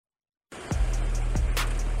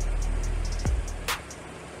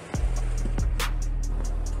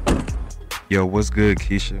Yo, what's good,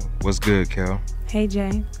 Keisha? What's good, Kel? Hey,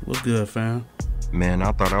 Jay. What's good, fam? Man,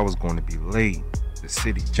 I thought I was going to be late. The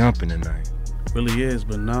city jumping tonight. Really is,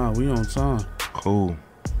 but nah, we on time. Cool.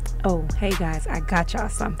 Oh, hey, guys. I got y'all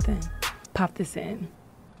something. Pop this in.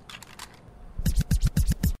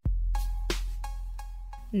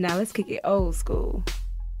 Now let's kick it old school.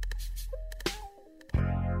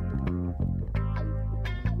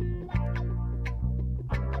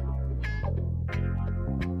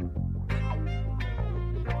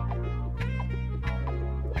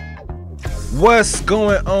 What's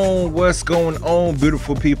going on? What's going on,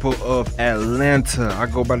 beautiful people of Atlanta? I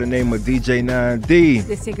go by the name of DJ 9D.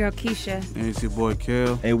 This your girl, Keisha. And it's your boy,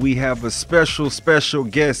 Kel. And we have a special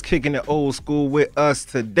guest kicking it old school with us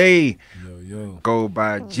today. Yo. Go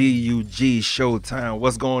by GUG Showtime.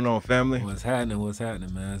 What's going on, family? What's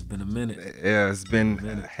happening, man? It's been a minute. Yeah, it's been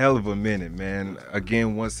a hell of a minute, man.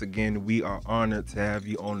 Once again, we are honored to have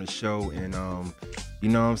you on the show and, you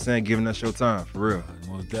know what I'm saying, giving us your time, for real.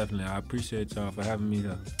 Most definitely. I appreciate y'all for having me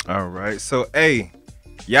here. All right. So, hey,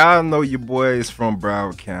 y'all know your boy is from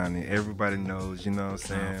Broward County. Everybody knows, you know what I'm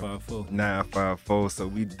saying? 954. 954. So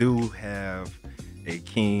we do have a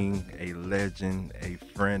king, a legend, a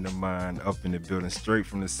friend of mine up in the building, straight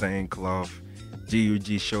from the same cloth,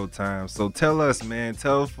 GUG Showtime. So tell us, man,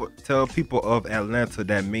 tell people of Atlanta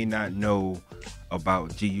that may not know about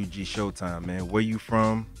GUG Showtime, man. Where you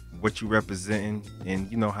from, what you representing,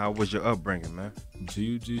 and, you know, how was your upbringing, man?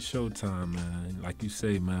 GUG Showtime, man. Like you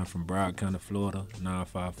say, man, from Broward County, Florida,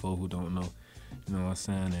 954, who don't know, you know what I'm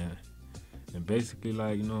saying? And basically,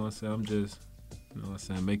 like, you know what I'm saying, I'm just, you know what I'm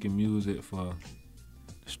saying, making music for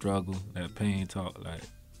struggle, that pain talk, like,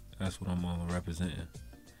 that's what I'm representing.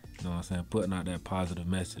 You know what I'm saying? Putting out that positive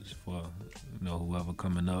message for, you know, whoever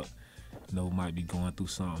coming up, you know, might be going through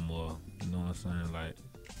something, or, you know what I'm saying, like,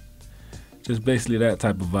 just basically that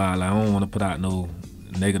type of vibe. Like, I don't want to put out no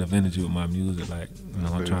negative energy with my music. Like, you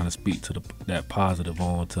know, I'm trying to speak to that positive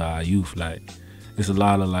on to our youth. Like, it's a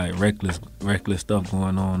lot of, like, reckless stuff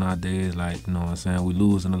going on nowadays. Like, you know what I'm saying? We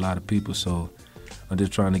losing a lot of people, so I'm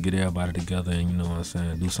just trying to get everybody together and, you know what I'm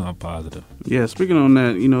saying, do something positive. Yeah, speaking on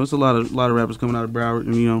that, you know, it's a lot of rappers coming out of Broward,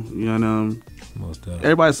 and Most definitely.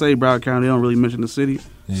 everybody say Broward County, they don't really mention the city.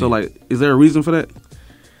 Yeah. So, like, is there a reason for that?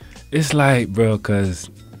 It's like, bro, cause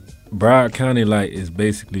Broward County, like, is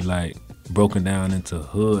basically like broken down into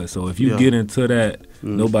hood. So if you get into that,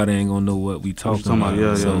 nobody ain't gonna know what we talking about.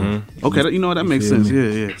 Yeah. So Okay, you know what, that makes sense.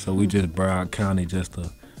 Me? Yeah. So we just Broward County, just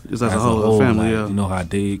as a whole family, like, you know how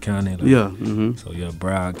Dade County, like, yeah. So yeah,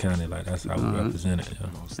 Broward County, like, that's how we represent it. Yeah.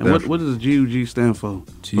 And what does GUG stand for?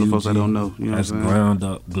 For the folks I don't know. You know that's what I'm saying? Ground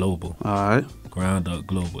Up Global. All right. Ground Up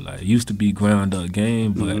Global. Like, it used to be Ground Up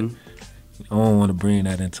Game, but I don't want to bring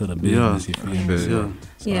that into the business. You feel me?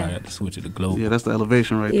 So I had to switch it to global. Yeah, that's the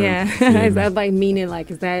elevation right there. Yeah. Is that like meaning,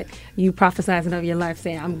 like, is that you prophesizing of your life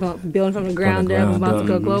saying, I'm going building from the ground up, I'm about to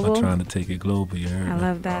go global? I'm trying to take it global, you heard me? I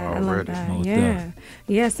love that. Most Yeah. definitely.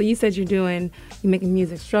 Yeah. So you said you're making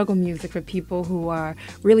music, struggle music for people who are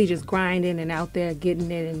really just grinding and out there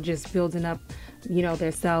getting it and just building up, you know,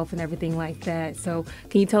 their self and everything like that. So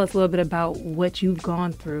can you tell us a little bit about what you've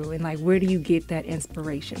gone through and, like, where do you get that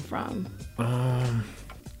inspiration from?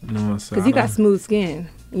 You know what I'm saying? Because you got smooth skin.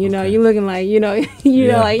 You know, Okay. you looking like, you know, like you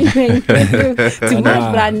ain't been through too much,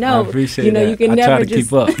 but I know, I appreciate you know, that. you can I never try to just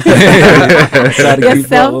keep up. I try to your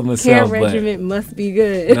keep up with self-care myself, regimen must be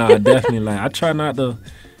good. Nah, definitely. Like, I try not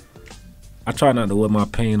to wear my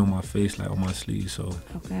pain on my face, like, on my sleeve. So,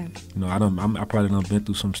 Okay. you know, I probably done been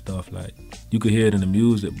through some stuff. Like, you could hear it in the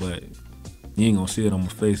music, but you ain't gonna see it on my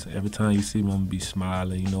face. Every time you see me, I'm gonna be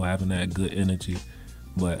smiling, you know, having that good energy.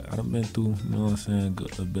 But I done been through, you know what I'm saying,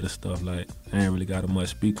 a bit of stuff. Like, I ain't really got much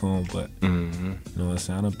to speak on, but you know what I'm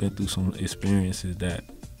saying, I done been through some experiences that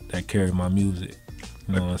carry my music.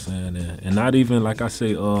 You know what I'm saying? And not even, like I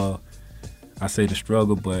say the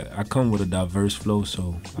struggle, but I come with a diverse flow,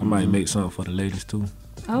 so I might make something for the ladies too.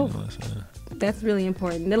 Oh, You know what I'm saying? that's really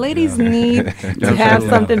important. The ladies need to have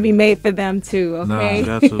something be made for them too, okay?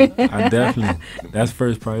 I definitely, that's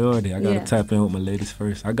first priority. I gotta tap in with my ladies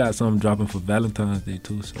first. I got something dropping for Valentine's Day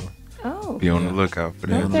too, so. Oh. Be on the lookout for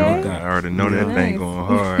that Okay. joint. I already know that thing going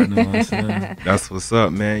hard. You know what I'm saying? That's what's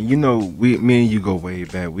up, man. You know, me and you go way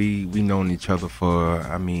back. We known each other for,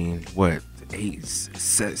 I mean, what,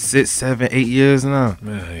 6, 7, 8 years now.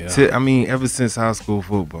 Yeah. Ever since high school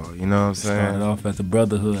football, you know what I'm saying? Started off as a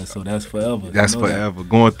brotherhood, so that's forever. That's forever.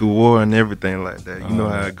 Going through war and everything like that. You know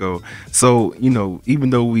how it go. So, you know, even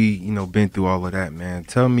though we, you know, been through all of that, man,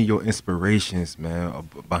 tell me your inspirations, man,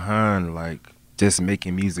 behind, like, just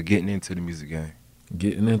making music, getting into the music game.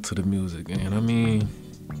 Getting into the music, and I mean,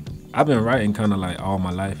 I've been writing kind of like all my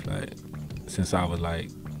life, like since I was like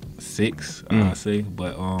 6, I say.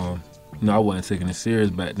 But you know, I wasn't taking it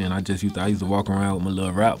serious back then. I used to walk around with my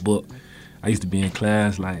little rap book. I used to be in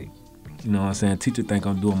class like, you know what I'm saying, teacher think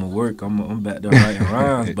I'm doing my work. I'm back there writing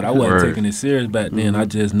rhymes, but I wasn't taking it serious back then. I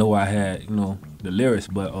just know I had, you know, the lyrics.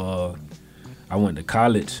 But I went to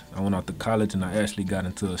college. I went out to college and I actually got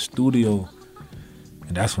into a studio,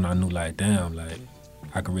 and that's when I knew, like, damn, like,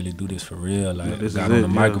 I can really do this for real. Like, I got on the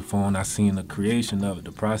microphone, I seen the creation of it,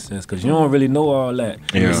 the process, because you don't really know all that.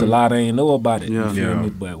 There's a lot I ain't know about it, you feel me?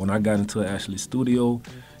 But when I got into actually studio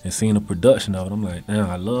and seeing the production of it, I'm like, damn,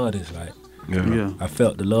 I love this. Like, I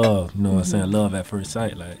felt the love, you know what I'm saying? Love at first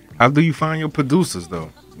sight. Like, how do you find your producers,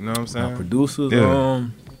 though? You know what I'm saying? My producers,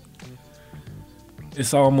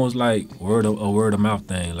 it's almost like a word of mouth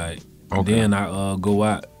thing. Like, then I go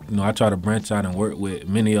out, you know, I try to branch out and work with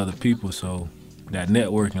many other people, so that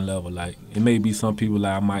networking level, like, it may be some people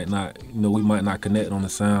that I might not, you know, we might not connect on the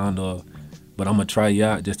sound, but I'm gonna try you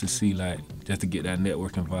out just to see, like, just to get that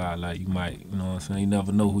networking vibe. Like, you might, you know what I'm saying, you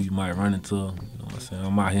never know who you might run into, you know what I'm saying.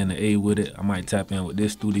 I'm out here in the A with it, I might tap in with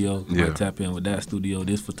this studio, I might tap in with that studio,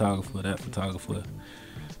 this photographer, that photographer.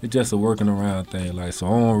 It's just a working around thing, like, so I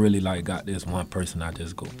don't really, like, got this one person I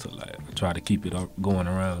just go to, like, I try to keep it going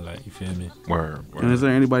around, like, you feel me? Word. And is there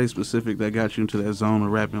anybody specific that got you into that zone of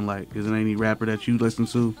rapping? Like, is there any rapper that you listen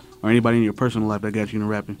to, or anybody in your personal life that got you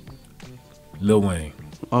into rapping? Lil Wayne.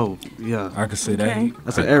 Oh, yeah. I could say that.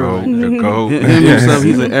 That's an era. The GOAT. Him himself,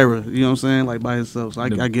 he's an era, you know what I'm saying? Like, by himself, so I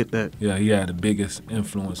get that. Yeah, he had the biggest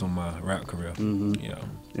influence on my rap career. Yeah.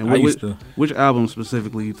 And which album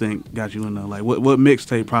specifically you think got you in there? Like, what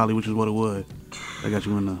mixtape probably, which is what it was, that got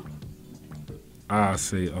you in there? I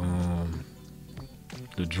say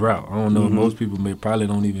the Drought. I don't know. Most people probably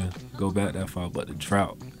don't even go back that far, but the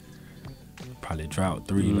Drought. Probably Drought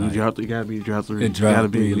 3. Like, Drought 3 gotta be Drought 3. It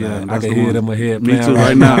Drought 3. Like, I can hear it in my head. Me too,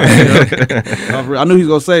 right now. I knew he was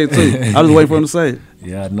gonna say it too. I was waiting for him to say it.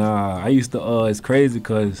 Yeah, nah. I used to. It's crazy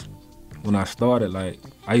because when I started, like,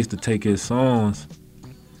 I used to take his songs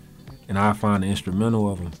and I find the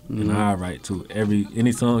instrumental of them, and I write to it.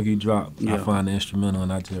 Any song he dropped, I find the instrumental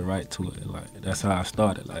and I just write to it. Like, that's how I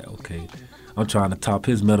started. Like, okay, I'm trying to top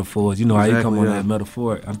his metaphors. You know how he come on that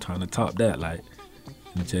metaphor? I'm trying to top that. Like,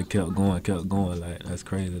 and just kept going. Like, that's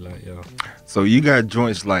crazy. Like, yo. So you got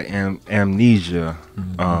joints like Amnesia,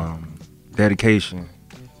 Dedication,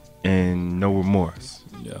 and No Remorse.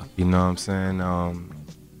 Yeah. You know what I'm saying?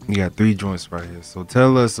 You got 3 joints right here. So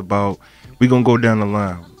tell us about. We gonna go down the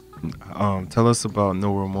line. Tell us about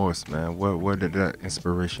No Remorse, man. Where did that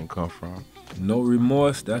inspiration come from? No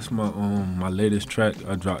Remorse, that's my my latest track.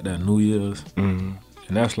 I dropped that New Year's, and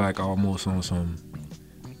that's like almost on some.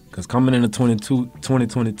 Cause coming into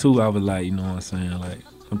 2022, I was like, you know what I'm saying, like,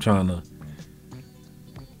 I'm trying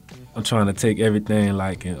to take everything,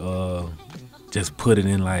 like, and just put it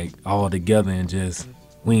in, like, all together, and just,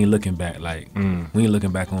 we ain't looking back, like, we ain't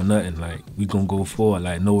looking back on nothing, like, we gonna go forward,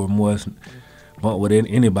 like, no remorse. But what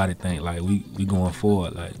anybody think, like, we going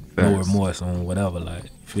forward, like, no remorse on whatever, like, you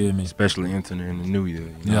feel me? Especially entering the new year.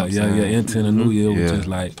 You know entering the new year was just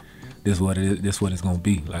like, this what it is, this what it's gonna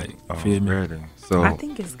be, like, you feel me? Ready. So I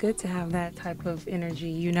think it's good to have that type of energy,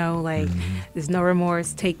 you know, like, there's no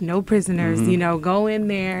remorse, take no prisoners, you know, go in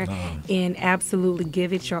there and absolutely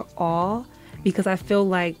give it your all, because I feel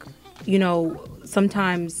like, you know,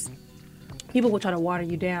 sometimes people will try to water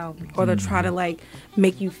you down, or they'll try to, like,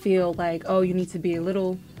 make you feel like, oh, you need to be a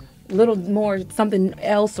little more something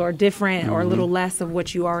else or different, or a little less of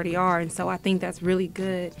what you already are. And so I think that's really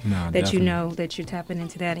good that definitely. you know that you're tapping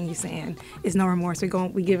into that and you're saying it's no remorse.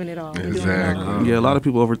 We giving it all. Exactly. We're doing it all. Yeah, a lot of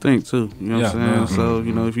people overthink too. You know what I'm saying? So,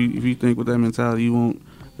 you know, if you think with that mentality, you won't.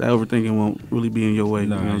 That overthinking won't really be in your way. You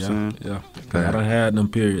know what I'm saying? Yeah. Cause I done had them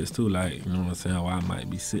periods too, like, you know what I'm saying, where I might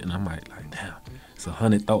be sitting, I might like, damn, it's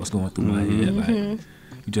 100 thoughts going through my head. Like,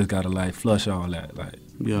 you just gotta, like, flush all that, like,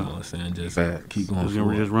 you know what I'm saying, just keep going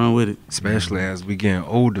forward. Just run with it. Especially as we getting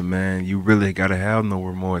older, man, you really gotta have no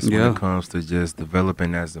remorse when it comes to just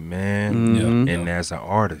developing as a man and as an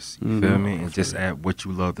artist. You feel me? And just at what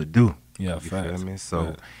you love to do. Yeah, you facts. feel me?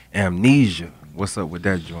 So, Amnesia, what's up with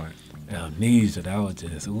that joint? Amnesia, that was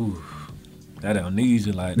just, that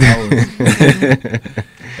Amnesia, like, that was,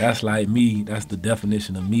 that's like me, that's the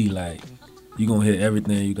definition of me, like, you gonna hear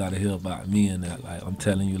everything you gotta hear about me in that, like, I'm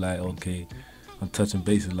telling you, like, okay, I'm touching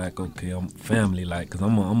bases, like, okay, I'm family, like, cause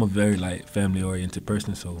I'm a very, like, family-oriented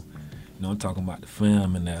person, so, you know, I'm talking about the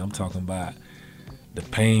fam and that, I'm talking about the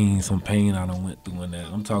pain, some pain I done went through in that,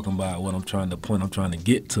 I'm talking about what I'm trying to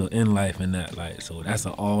get to in life and that, like, so that's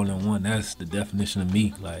an all-in-one, that's the definition of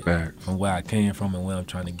me, like, from where I came from and where I'm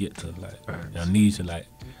trying to get to, like, Amnesia, like,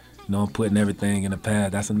 you know, I'm putting everything in the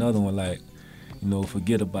past, that's another one, like, you know,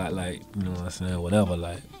 forget about like, you know what I'm saying, whatever,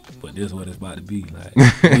 like, but this is what it's about to be. Like,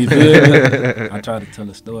 you feel me? I try to tell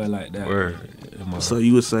a story like that. So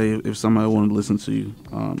you would say if somebody wanted to listen to you,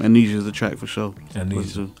 Amnesia is a track for sure.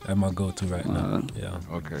 Amnesia, that's my go-to right now. Yeah.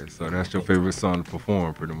 Okay, so that's your favorite song to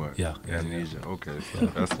perform, pretty much. Yeah. Amnesia. Okay, so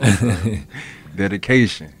that's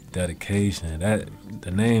dedication. Dedication. That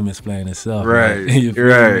the name explains itself. Right. Like,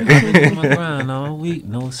 right. I've been on my grind all week,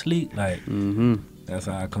 no sleep. Like, that's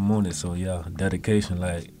how I come on it. So yeah, dedication.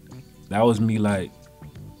 Like, that was me. Like,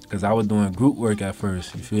 cause I was doing group work at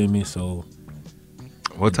first. You feel me? So.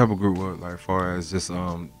 What type of group work? Like, far as just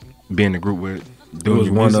being in a group with doing was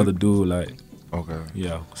one other dude. Like. Okay.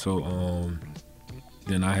 Yeah. So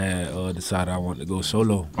then I had decided I wanted to go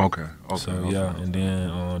solo. Okay. So yeah, and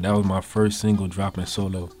then that was my first single dropping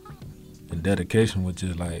solo. And dedication was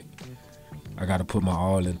just like, I got to put my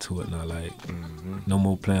all into it now. Like, no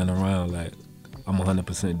more playing around. Like, I'm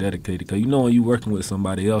 100% dedicated. Cause you know when you working with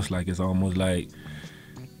somebody else, like it's almost like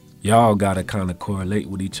y'all gotta kind of correlate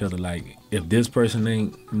with each other. Like, if this person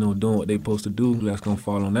ain't, you know, doing what they supposed to do, that's gonna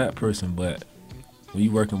fall on that person. But when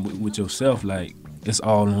you working with yourself, like, it's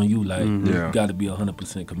all on you. Like, you gotta be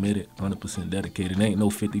 100% committed, 100% dedicated. It ain't no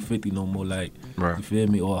 50-50 no more. Like, you feel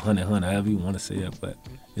me? Or 100-100, however you want to say it. But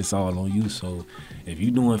it's all on you. So if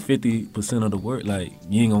you doing 50% of the work, like,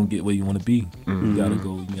 you ain't gonna get where you want to be. You gotta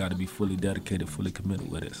go. You gotta be fully dedicated, fully committed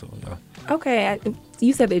with it. So yeah. Okay,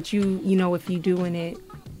 you said that you know, if you doing it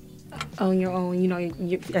on your own, you know,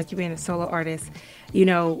 as you being a solo artist, you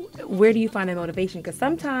know, where do you find the motivation? Because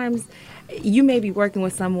sometimes you may be working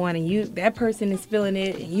with someone and that person is feeling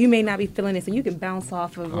it, and you may not be feeling it, so you can bounce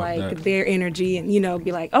off of their energy and, you know,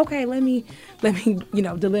 be like, okay, let me, you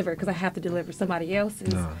know, deliver, because I have to deliver. Somebody else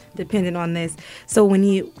is dependent on this. So when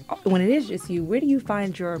it is just you, where do you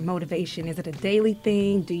find your motivation? Is it a daily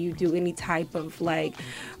thing? Do you do any type of like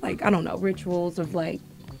I don't know, rituals of like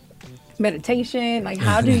meditation? Like,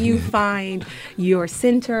 how do you find your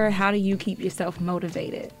center? How do you keep yourself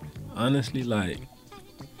motivated? Honestly, like,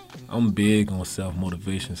 I'm big on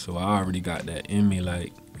self-motivation, so I already got that in me.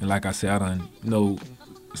 Like, and like I said, I done know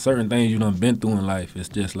certain things you done been through in life. It's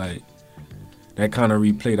just like that kind of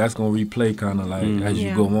replay. That's gonna replay kind of like as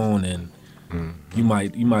you go on, and you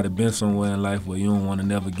might have been somewhere in life where you don't want to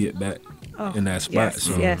never get back in that spot. Yes,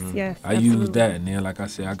 so yes, I use that, and then like I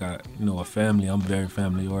said, I got, you know, a family. I'm very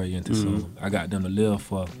family oriented, so I got them to live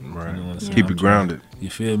for. Right. You know what I'm saying? Keep it grounded. You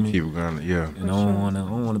feel me? Keep it grounded. Yeah. And I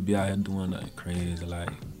don't want to be out here doing nothing crazy. Like,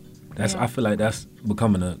 that's I feel like that's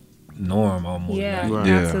becoming a norm almost. Yeah, like,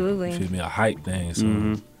 absolutely. You feel me? A hype thing.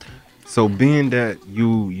 So. So being that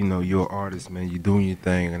you know, you're an artist, man, you're doing your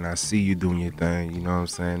thing, and I see you doing your thing. You know what I'm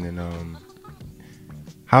saying? And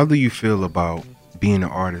how do you feel about being an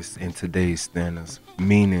artist in today's standards?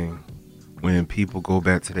 Meaning, when people go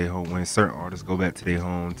back to their home, when certain artists go back to their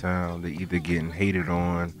hometown, they either getting hated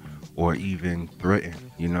on or even threatened.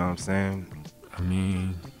 You know what I'm saying? I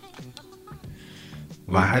mean,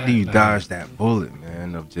 but how do you dodge that bullet,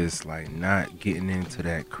 man, of just like not getting into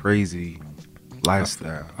that crazy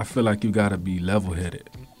lifestyle? I feel like you gotta be level-headed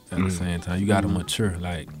at the same time. You gotta mature.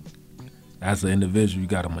 Like, as an individual, you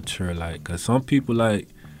gotta mature. Like, cause some people, like,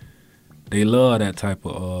 they love that type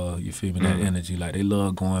of, you feel me, that energy. Like, they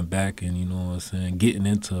love going back and, you know what I'm saying, getting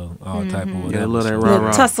into all type of whatever. Yeah, they love that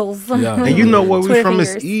rah-rah. Tussles. Yeah. And you know where we from,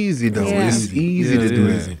 fingers. it's easy, though. Yeah. It's easy to do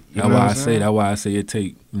that. That's why I say it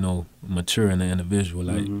take, you know, maturing the individual.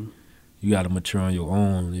 Like, you got to mature on your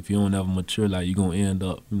own. If you don't ever mature, like, you're going to end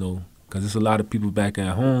up, you know, because there's a lot of people back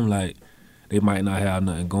at home, like, they might not have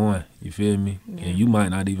nothing going, you feel me? Yeah. And you might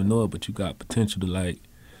not even know it, but you got potential to, like,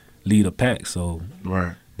 lead a pack. So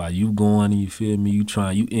by you going, you feel me,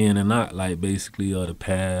 you in and out, like, basically, of the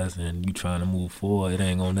past, and you trying to move forward, it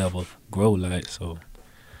ain't going to never grow, like, so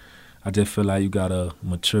I just feel like you got to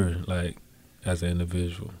mature, like, as an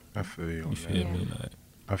individual. I feel you. You feel me? Like,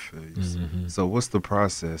 I feel you. So what's the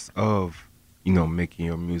process of, you know, making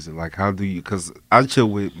your music? Like, how do you, because I chill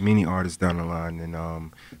with many artists down the line,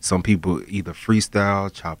 and some people either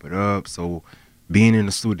freestyle, chop it up. So being in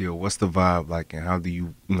the studio, what's the vibe like, and how do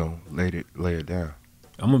you, you know, lay it down?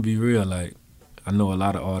 I'm going to be real, like, I know a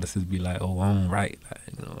lot of artists be like, oh, I don't write, like,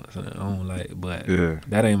 you know what I'm saying? I don't like, but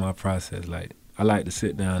that ain't my process. Like, I like to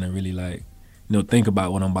sit down and really, like, you know, think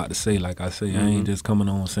about what I'm about to say. Like I say, I ain't just coming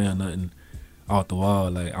on saying nothing off the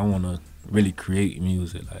wall. Like, I want to really create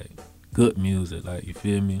music, like, good music, like, you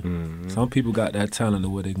feel me? Some people got that talent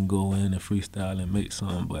where they can go in and freestyle and make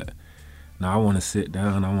something, but now I want to sit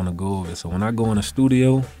down, I want to go over it. So when I go in the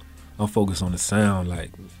studio, I'm focused on the sound,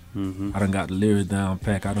 like, I done got the lyrics down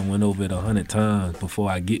pack. I done went over it 100 times before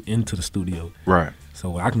I get into the studio. Right.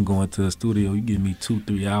 So I can go into the studio. You give me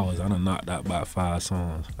 2-3 hours. I done knocked out about 5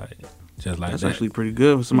 songs, like just like That's that. actually pretty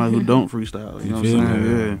good for somebody who don't freestyle. You know what I'm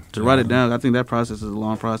saying? Yeah. To write it down, I think that process is a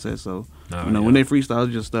long process. So when they freestyle,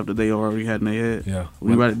 it's just stuff that they already had in their head. Yeah.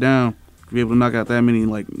 When you write it down, to be able to knock out that many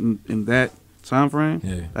like in that time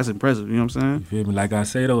frame, that's impressive. You know what I'm saying? You feel me? Like I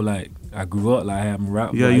say though, like I grew up like having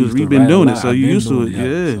rap. Yeah, you've been doing it, so you used to it.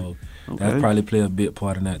 Yeah. So that probably play a big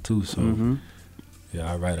part in that too. So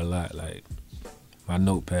yeah, I write a lot. Like my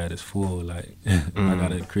notepad is full. Like I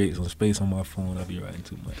gotta create some space on my phone. I be writing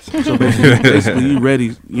too much. So basically, you ready?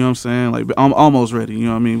 You know what I'm saying? Like I'm almost ready. You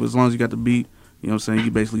know what I mean? But as long as you got the beat, you know what I'm saying?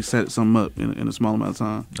 You basically set something up in a small amount of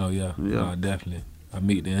time. Oh yeah, definitely. I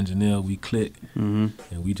meet the engineer, we click, and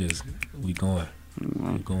we going.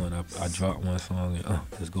 We going. I drop one song and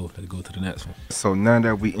let's go to the next one. So now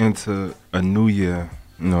that we into a new year,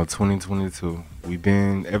 2022, we've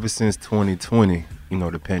been ever since 2020.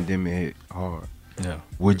 The pandemic hit hard. Yeah.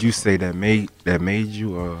 Would you say that made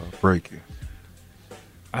you or break you?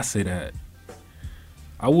 I say that.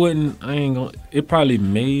 I ain't gonna. It probably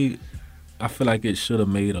made. I feel like it should have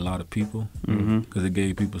made a lot of people because it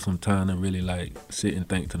gave people some time to really like sit and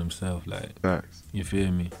think to themselves. Like, facts. You feel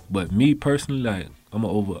me? But me personally, like, I'm a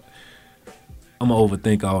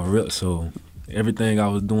overthink all rip. So everything I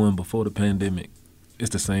was doing before the pandemic, it's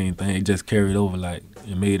the same thing. It just carried over. Like,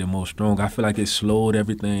 it made it more strong. I feel like it slowed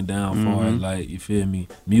everything down far as like, you feel me,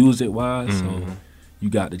 music wise. So you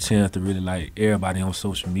got the chance to really like everybody on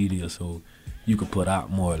social media. So you could put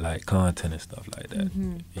out more like content and stuff like that,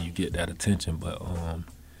 and you get that attention. But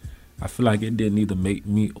I feel like it didn't either make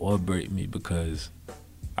me or break me because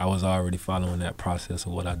I was already following that process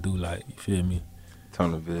of what I do. Like, you feel me?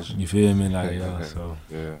 Tunnel vision. You feel me? Like so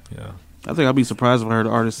yeah. I think I'd be surprised if I heard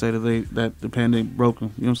artists say that the pandemic broke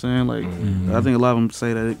them. You know what I'm saying? Like, I think a lot of them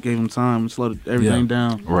say that it gave them time and slowed everything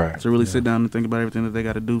down, right? To really sit down and think about everything that they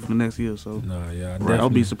got to do for the next year. So,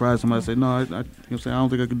 I'll be surprised if somebody say, no, you know what I'm saying? I don't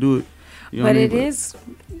think I could do it. You know but it is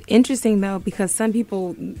interesting though, because some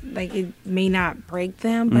people, like, it may not break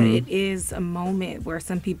them, but it is a moment where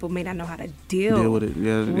some people may not know how to deal with it.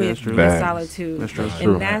 Yeah, with that's true. the solitude. That's true.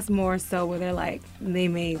 And that's more so where they're like, they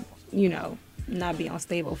may, not be on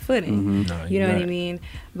stable footing. You know what I mean?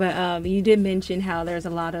 But you did mention how there's a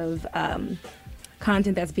lot of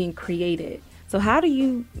content that's being created. So how do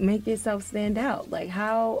you make yourself stand out? Like,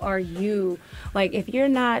 how are you, like, if you're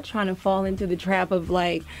not trying to fall into the trap of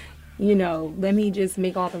like, let me just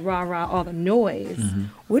make all the rah-rah, all the noise.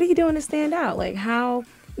 What are you doing to stand out? Like, how,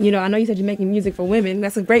 I know you said you're making music for women.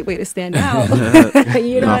 That's a great way to stand out.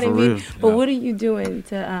 You know what I mean? Real. But what are you doing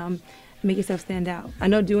to make yourself stand out? I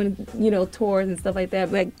know doing, tours and stuff like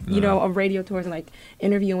that, like, on radio tours and like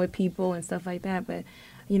interviewing with people and stuff like that. But,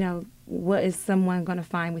 what is someone going to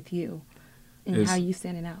find with you and how you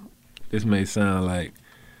standing out? This may sound like,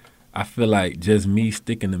 I feel like just me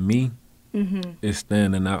sticking to me is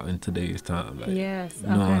standing out in today's time. Like, yes. You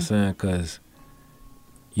know what I'm saying? Because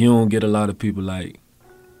you don't get a lot of people like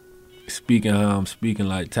speaking how I'm speaking,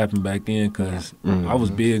 like tapping back in, because I was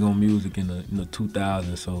big on music in the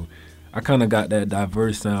 2000s, so I kind of got that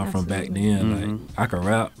diverse sound from back then. Like, I could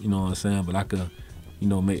rap, you know what I'm saying, but I could,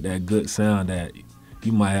 make that good sound that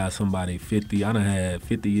you might have somebody 50. I done had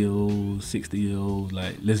 50-year-olds, 60-year-olds,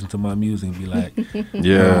 like, listen to my music and be like,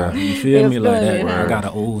 you feel me? Like that. I got an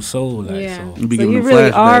old soul. Like, so you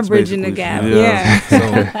really are bridging the gap. So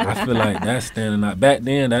I feel like that's standing out. Back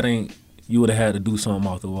then, that ain't, you would have had to do something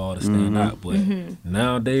off the wall to stand out. But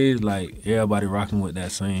nowadays, like, everybody rocking with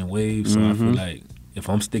that same wave. So I feel like if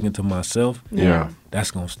I'm sticking to myself,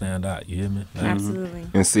 that's going to stand out. You hear me? Like, absolutely.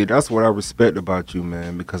 And see, that's what I respect about you,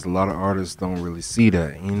 man, because a lot of artists don't really see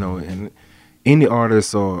that, and any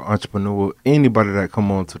artist or entrepreneur, anybody that come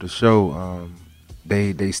on to the show,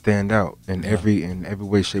 they stand out in every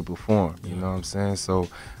way, shape, or form. You know what I'm saying? So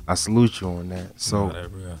I salute you on that. So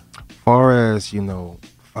far as,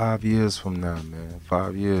 5 years from now, man,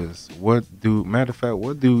 5 years, what do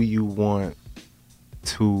you want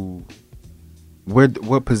to,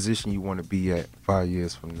 what position you want to be at 5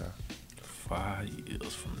 years from now? 5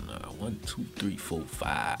 years from now, 1, 2, 3, 4,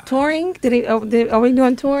 5. Touring? Are we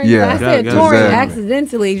doing touring? Yeah, I said touring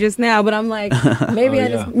accidentally just now, but I'm like, maybe I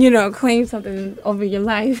just, claim something over your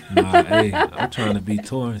life. Nah, hey, I'm trying to be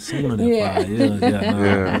touring sooner than 5 years.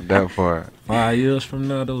 Yeah, that far. 5 years from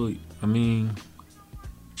now, though, I mean,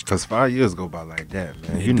 because 5 years go by like that,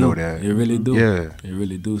 man. You know that. It really do. Yeah. It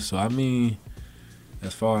really do. So, I mean,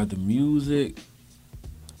 as far as the music,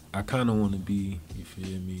 I kind of want to be, you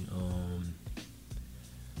feel me,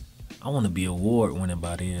 I want to be award winning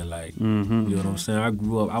by then. Like, you know what I'm saying? I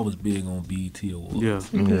grew up, I was big on BET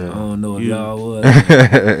Awards. Yeah. I don't know if y'all was.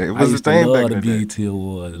 It was I used the thing to love back the in the BET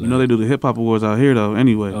Awards. Like, You know they do the hip hop awards out here though.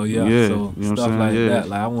 Anyway. oh yeah, Yeah. so You know what stuff I'm like saying? that.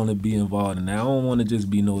 Like I want to be involved in that. I don't want to just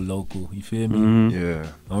be no local. You feel me? Yeah.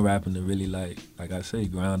 I'm rapping to really like I say,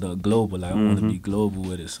 ground up global. Like I want to be global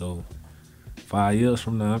with it. So 5 years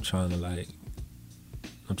from now, I'm trying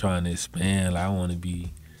to expand. Like I want to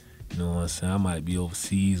be, you know what I'm saying? I might be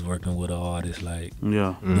overseas working with an artist, like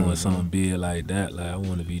Yeah. doing something big like that. Like I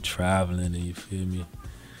want to be traveling, and you feel me?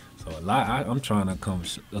 So a lot. I'm trying to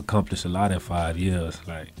accomplish a lot in 5 years.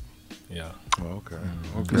 Like, yeah. Okay.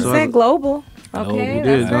 You So- said global. Okay, Global.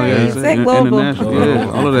 that's Yeah, right. yeah, You it's said global. international. Yeah,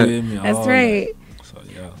 all of that. You feel me? That's All right. that. So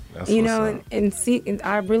yeah. That's You what's know, up. and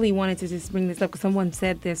I really wanted to just bring this up because someone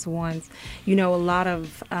said this once. You know, a lot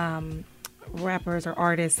of rappers or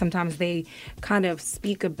artists, sometimes they kind of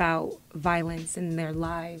speak about violence in their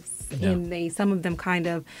lives. Yeah. And some of them kind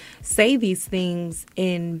of say these things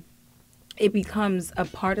and it becomes a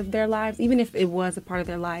part of their lives. Even if it was a part of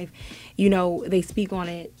their life, you know, they speak on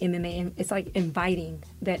it and then it's like inviting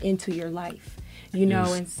that into your life, you know,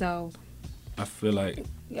 Yes. and so... I feel like,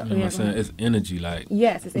 Yeah, you know what I'm go saying? ahead. It's energy. Like,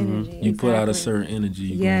 Yes, it's energy. you put out a exactly. certain energy,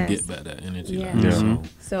 you're Yes. going to get back that energy. Yeah. Like, Yeah. So,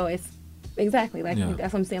 So it's exactly like Yeah.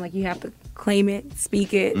 that's what I'm saying. Like you have to claim it,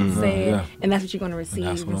 speak it, say Yeah. it, and that's what you're going to receive.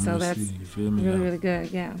 and that's what I'm so going to that's see. You feel me? really, Like, really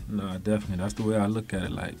good. Yeah. Nah, definitely. That's the way I look at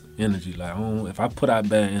it. Like, energy. Like, if I put out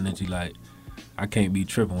bad energy, like, I can't be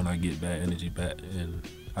tripping when I get bad energy back. And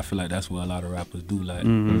I feel like that's what a lot of rappers do. Like,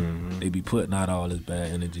 they be putting out all this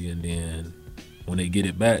bad energy, and then when they get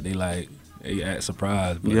it back, they act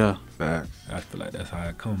surprised. But Yeah. Facts. I feel like that's how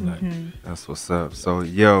it come. Like, That's what's up. So,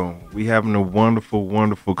 yo, we having a wonderful,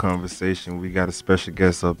 wonderful conversation. We got a special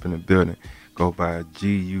guest up in the building. Go by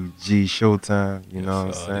GUG Showtime. You know what I'm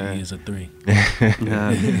the saying? E is a 3.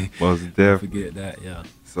 Yeah. Most Don't definitely. forget that, yeah.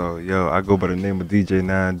 So, yo, I go by the name of DJ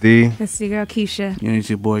 9D. That's your girl Keisha. Yeah, it's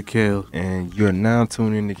your boy Kel. And you're now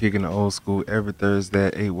tuning in to Kicking the Old School every Thursday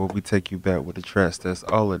at 8, where we take you back with the tracks. That's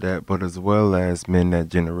all of that, but as well as Men That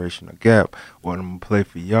Generational Gap. What I'm going to play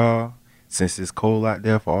for y'all, since it's cold out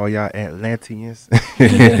there for all y'all Atlanteans, I'm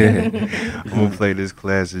going to play this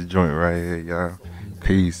classic joint right here, y'all.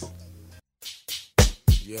 Peace.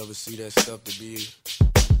 You ever see that stuff that be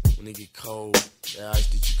when it get cold, that ice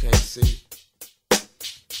that you can't see?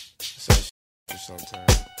 It's that shit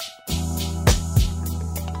sometimes.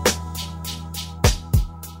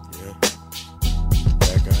 Yeah.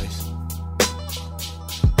 Black ice.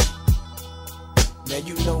 Now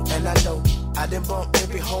you know and I know I done bumped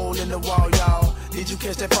every hole in the wall, y'all. Did you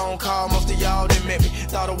catch that phone call? Most of y'all done met me.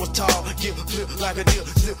 Thought I was tall, yeah, flip like a deal.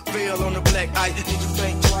 Slip veil on the black ice. Did you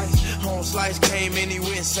think twice? Home slice came in, he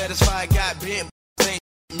went satisfied, got bent. Ain't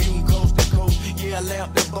mutant coast to coast. Yeah, I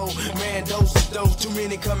lamped the boat. Man, dose is dose. Too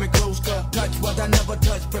many coming close. Touch what I never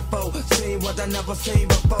touched before. Seen what I never seen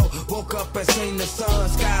before. Woke up and seen the sun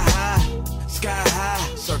sky high. Sky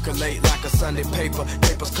high. Circulate like a Sunday paper.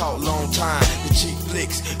 Papers caught long time. The cheap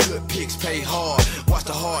flicks, good pics pay hard. Watch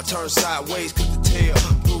the heart turn sideways, cause the tail.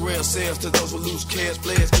 Put real sales to those who lose cares.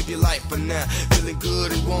 Players give you life for now. Feeling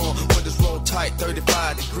good and warm. Windows roll tight,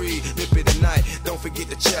 35 degrees. Nip it tonight. Don't forget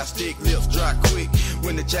the chapstick. Lips dry quick.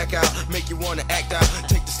 When the jack out, make you wanna act out.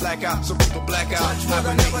 Take the slack out so people black out. Touch what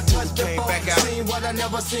I never touched before. back out. Seen what I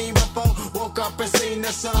never seen before. Woke up and seen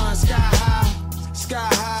the sun sky high. Sky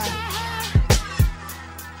high.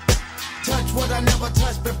 Touch what I never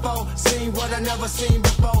touched before. Seen what I never seen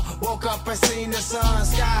before. Woke up and seen the sun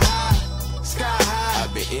sky high. Sky high.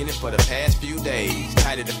 I've been in it for the past few days.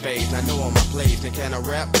 Tight of the phase, I know on my place. And can I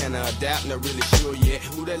rap, can I adapt? Not really sure yet.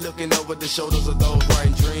 Who they looking over the shoulders of those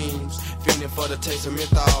bright dreams? Feeling for the taste of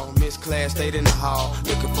menthol. Miss class, stayed in the hall.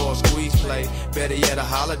 Looking for a squeeze play. Better yet, a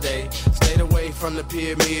holiday. Stayed away from the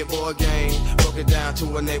pyramid board game. Broke it down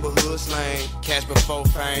to a neighborhood slang. Cash before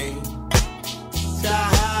fame. Sky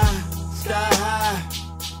high. Sky high.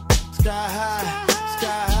 Sky high.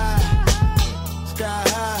 Sky high. Sky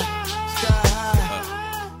high. Sky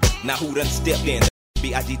high. Now who done stepped in?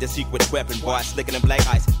 B.I.G. the secret weapon, boy, slickin' in black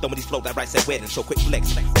ice. Throwing these flows like rice at weddings, so quick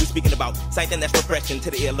flex. We speaking about something that's refreshing to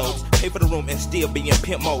the earlobes. Pay for the room and still be in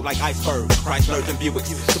pimp mode like iceberg. Chryslers and Buicks.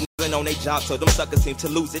 Some niggas on their job, so them suckers seem to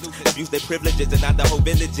lose it. Abuse their privileges, and now the whole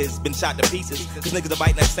village has been shot to pieces. Cause niggas are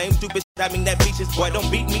biting that same stupid shit. I mean that peaches. Boy, don't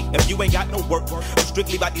beat me if you ain't got no work. I'm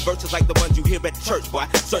strictly about these verses like the ones you hear at the church, boy.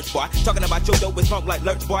 Search, boy. Talking about your dope is funk like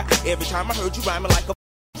lurch, boy. Every time I heard you rhyming like a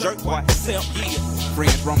jerk boy, self, yeah.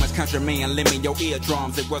 Friends, Romans, countrymen, lend me your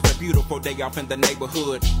eardrums. It was a beautiful day off in the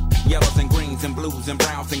neighborhood. Yellows and greens and blues and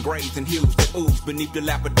browns and grays and hues that ooze beneath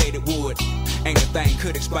dilapidated wood. Ain't a thing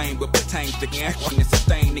could explain what pertains to action and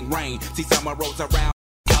sustaining rain. See summer rolls around.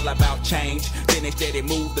 All about change. Then they steady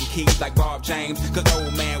move them keys like Bob James. Cause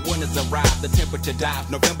old man winters arrive, the temperature dives.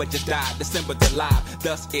 November just died, December July.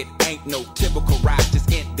 Thus it ain't no typical ride.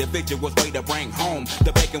 Just individuals way to bring home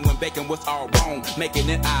the bacon when bacon was all wrong. Making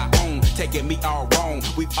it our own, taking me all wrong.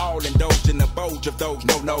 We've all indulged in the bulge of those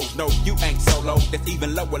no-nos. No, you ain't solo, there's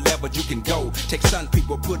even lower levels you can go. Take sun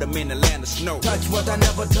people, put them in the land of snow. Touch what I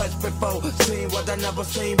never touched before, seen what I never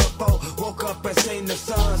seen before. Woke up and seen the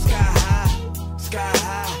sun sky high, sky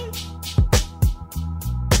high.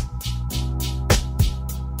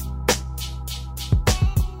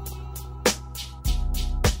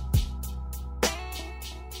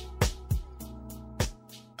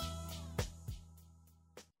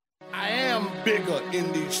 I am bigger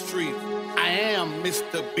in these streets. I am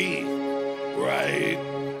Mr. Big, right?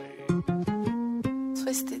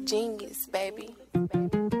 Twisted genius, baby.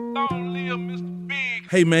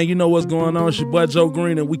 Hey man, you know what's going on? It's your boy Joe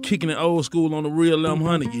Green and we kicking it old school on the real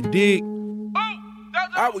M100, you dig?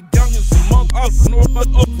 I was young and some up.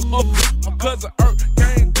 My cousin Earth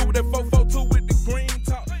came through that 442 with the green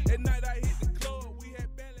top. At night I hit the club, we had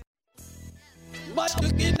ballet.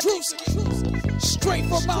 Drewski, straight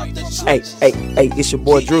from out the Hey, it's your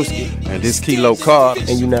boy Drewski. And this Kilo Carr.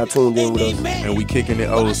 And you now tuned in with us. And we kicking it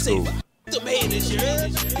old school. Mad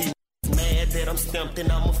that I'm stumped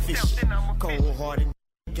and I'm official. Cold hearted,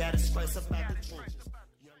 gotta spice up out the drink.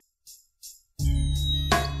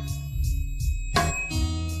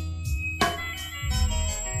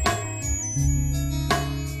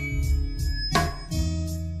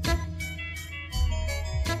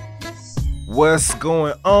 What's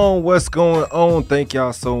going on? What's going on? Thank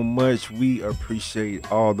y'all so much. We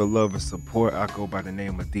appreciate all the love and support. I go by the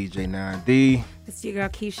name of DJ 9D. It's your girl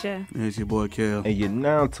Keisha. And it's your boy Kel. And you're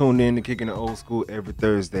now tuned in to Kicking the Old School every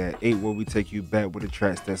Thursday at 8, where we take you back with the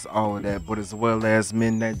tracks that's all of that. But as well as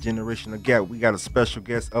Midnight Generational Gap, we got a special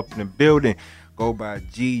guest up in the building. Go by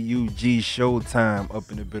GUG Showtime up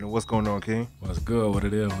in the building. What's going on, King? What's good? What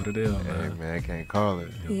it is, man? Hey, man, I can't call it.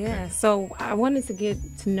 Yeah, so I wanted to get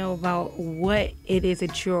to know about what it is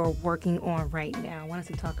that you're working on right now. I wanted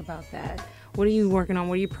to talk about that. What are you working on?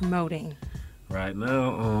 What are you promoting? Right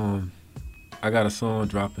now, I got a song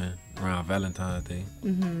dropping around Valentine's Day.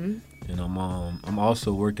 Mm-hmm. And I'm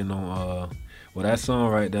also working on, that song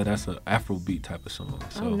right there, that's an Afrobeat type of song.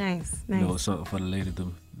 So, nice. You know, something for the lady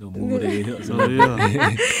to move their hips. Oh, yeah. A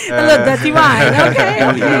little dirty wine. Okay.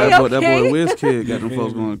 That boy WizKid got them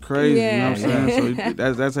folks going crazy. Yeah. You know what I'm saying?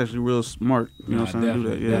 So that's actually real smart. You know what I'm saying?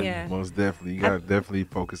 To do that. Yeah. Most definitely. You got to definitely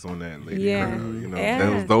focus on that, lady. Yeah. Girl. You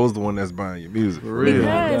know, those the one that's buying your music. For real.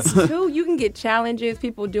 Because, too, you can get challenges,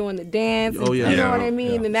 people doing the dance. Oh, yeah. You know what I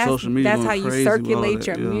mean? And that's how you circulate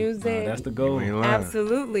your music. That's the goal.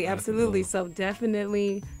 Absolutely. So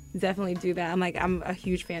definitely do that. I'm a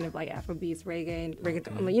huge fan of like Afrobeats, reggae, and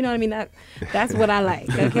reggaeton. You know what I mean? That's what I like.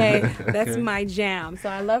 Okay, that's my jam. So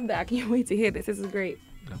I love that. I can't wait to hear this. This is great.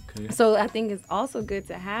 Okay. So I think it's also good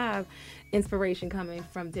to have inspiration coming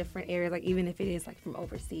from different areas, like even if it is like from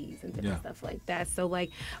overseas and different stuff like that. So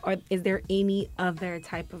like, is there any other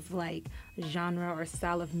type of like genre or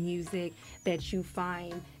style of music that you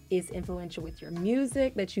find is influential with your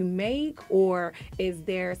music that you make, or is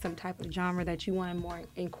there some type of genre that you want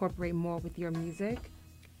to incorporate more with your music?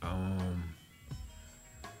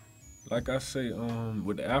 Like I say,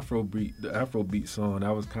 with the Afrobeat song,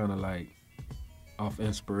 that was kind of like off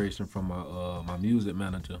inspiration from my music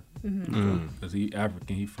manager, because he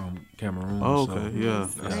African, he from Cameroon. Oh, okay, so, yeah,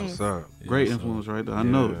 that's what's up. Great influence right there. I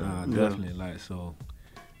know. Definitely, like so.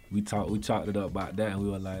 We talked it up about that, and we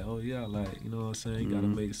were like, oh yeah, like, you know what I'm saying, you gotta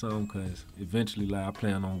make something, because eventually, like, I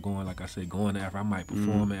plan on going, like I said, going to Africa. I might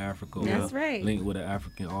perform in Africa. That's right. Link with an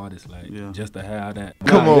African artist, like, just to have that.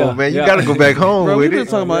 Come on, man, you gotta go back home bro, with we've been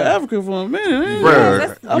talking about Africa for a minute.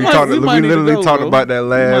 Bro, we literally talked about that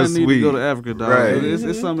last week. We might need to go to Africa, dog. Right.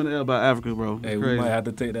 It's something there about Africa, bro. Hey, we might have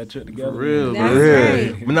to take that trip together. For real, bro.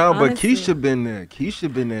 Right. No, but Keisha been there.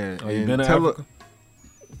 Oh, you been to Africa?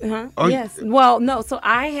 Oh, yes. Well, no. So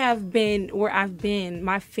I have been where I've been.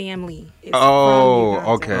 My family is from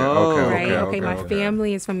Uganda. Okay. My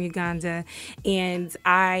family is from Uganda, and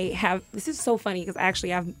I have. This is so funny because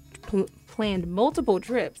actually I've planned multiple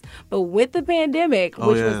trips, but with the pandemic,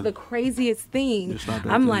 which was the craziest thing,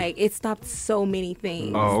 I'm like, it stopped so many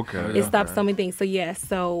things. Oh, okay. It stopped so many things. So yes.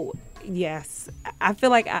 So Yes, I feel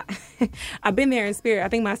like I've been there in spirit. I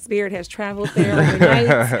think my spirit has traveled there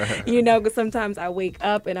overnight. Because sometimes I wake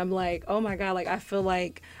up and I'm like, oh my God, like I feel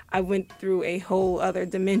like I went through a whole other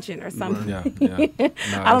dimension or something. Yeah.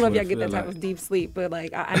 I don't know if y'all get that type of deep sleep, but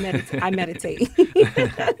like I meditate.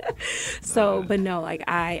 So, but no, like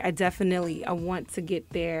I definitely I want to get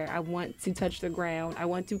there. I want to touch the ground. I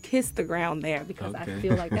want to kiss the ground there because I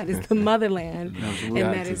feel like that is the motherland, and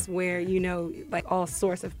that is where like all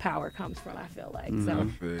source of power comes from. I feel like so. I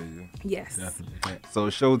feel you. Yes. Definitely. So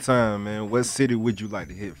Showtime, man. What city would you like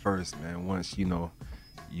to hit first, man? Once you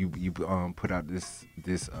put out this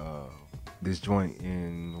joint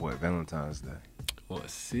in Valentine's Day. What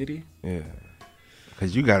city? Yeah.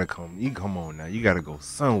 Cause you gotta come. You come on now. You gotta go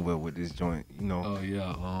somewhere with this joint. Oh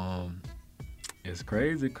yeah. It's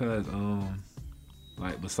crazy cause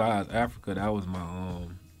like besides Africa, that was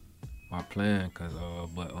my plan. Cause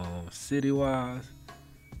but city wise,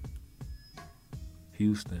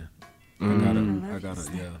 Houston. I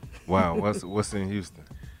gotta yeah. Wow. What's in Houston?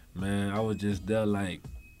 Man, I was just there like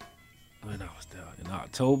when I was there in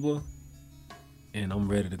October. And I'm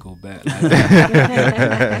ready to go back. Like,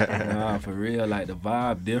 for real, like the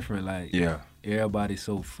vibe different. Like, everybody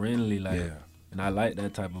so friendly. Like, and I like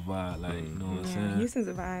that type of vibe. Like, you know what I'm saying? Houston's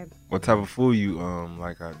a vibe. What type of food you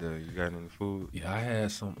like out there? You got any food? Yeah, I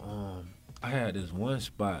had some. I had this one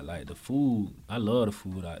spot. Like the food, I love the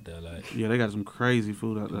food out there. Like, yeah, they got some crazy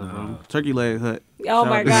food out there. Turkey Leg Hut. Oh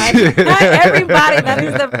my God! Everybody, that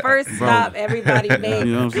is the first stop. Everybody made.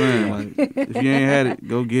 You know what I'm saying? Like, if you ain't had it,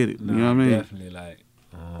 go get it. You know what I mean? Definitely. Like,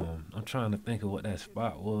 I'm trying to think of what that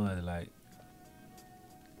spot was. Like,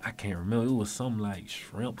 I can't remember. It was something like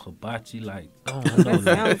shrimp hibachi. Like, I don't know.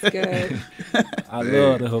 That sounds good. I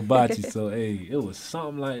love the hibachi. So, hey, it was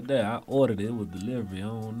something like that. I ordered it. It was delivery. I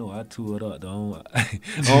don't know. I tore it up. I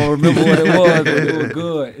don't remember what it was, but it was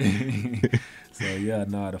good. So, yeah,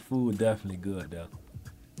 the food definitely good, though.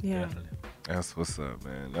 Yeah. Definitely. That's what's up,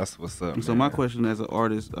 man. That's what's up. So man. my question as an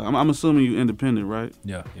artist, I'm assuming you're independent, right?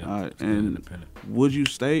 Yeah. All right. And independent. Would you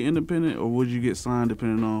stay independent or would you get signed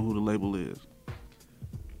depending on who the label is?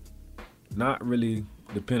 Not really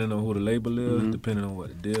depending on who the label is, depending on what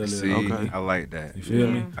the deal is. See, I like that. You feel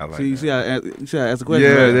me? I like that. See, I asked the question.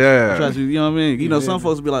 Yeah, right? yeah. Try to, you know what I mean? Some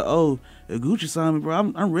folks be like, oh, if Gucci signed me,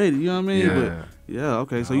 bro, I'm ready. You know what I mean? Yeah.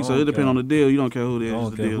 But okay. So it depends on the deal. You don't care who it is. I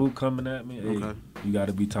don't care deal. who coming at me. Okay. Hey, you got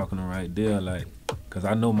to be talking the right deal, like, cause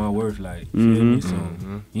I know my worth, like, you feel me? So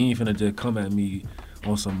you ain't finna just come at me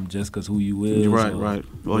on some just cause who you is. Right.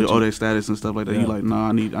 Or their status and stuff like that. You like, nah,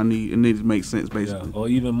 I need it needs to make sense basically. Yeah. Or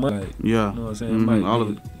even money. Like, you know what I'm saying? It might all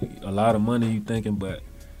of it. A lot of money you thinking, but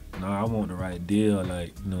I want the right deal.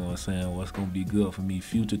 Like, you know what I'm saying? What's gonna be good for me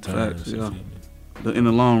future times? Facts, in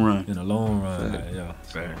the long run. In the long run, like,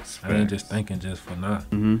 Facts. I ain't just thinking just for now.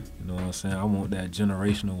 You know what I'm saying? I want that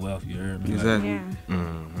generational wealth. You heard me? Exactly.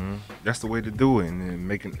 Yeah. That's the way to do it, and then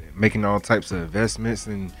making all types of investments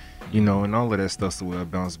and and all of that stuff so we'll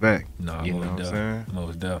bounce back. You know what I'm saying?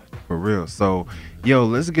 Most definitely. For real. So,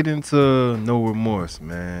 let's get into No Remorse,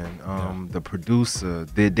 man. The producer,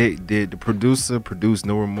 did the producer produce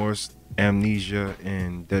No Remorse, Amnesia,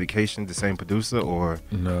 and Dedication? The same producer, or?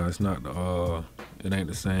 No, it's not. It ain't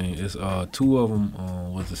the same. It's two of them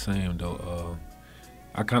was the same though.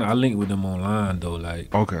 I linked with them online though,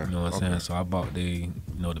 like, okay, you know what I'm saying. So I bought the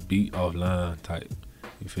beat offline type.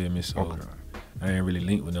 You feel me? So I ain't really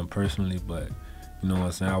linked with them personally, but you know what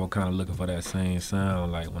I'm saying. I was kind of looking for that same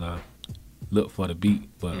sound, like when I looked for the beat.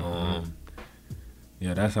 But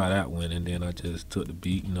that's how that went. And then I just took the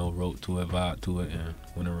beat, wrote to it, vibe to it, and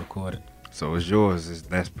went and recorded. So it's yours.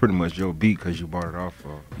 That's pretty much your beat because you bought it off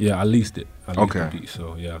of. Yeah, I leased it. I leased the beat.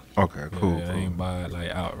 So yeah. Okay, cool. Yeah, I ain't buy it like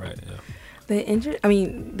outright. Yeah.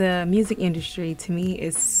 The music industry to me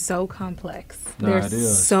is so complex.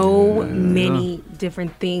 There's so many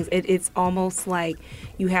different things. It's almost like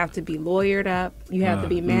you have to be lawyered up, you have to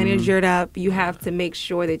be managered up, you have to make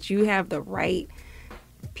sure that you have the right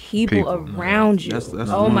people around you. That's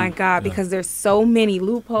oh my God, because there's so many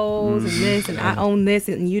loopholes and this, and I own this,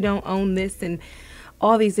 and you don't own this, and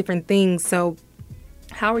all these different things. So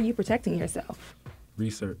how are you protecting yourself?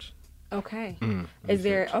 Research. Okay. Is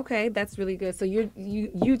there, that's really good. So you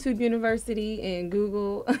YouTube University and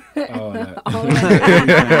Google. All that.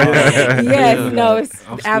 Yes, no, it's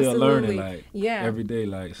I'm still absolutely. learning, like, every day,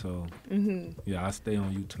 like, so, yeah, I stay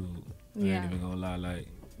on YouTube. I ain't even gonna lie, like,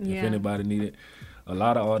 if anybody need it. A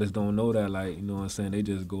lot of artists don't know that, like, you know what I'm saying, they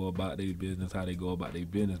just go about their business how they go about their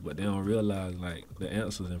business, but they don't realize, like, the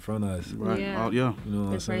answers in front of us. Right. Yeah. You know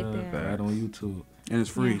what I'm saying? Right there. Right on YouTube. And it's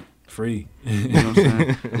free. Free. You know what I'm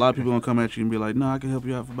saying? A lot of people gonna come at you and be like, "No, I can help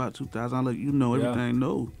you out for about $2,000." I'll let you know everything.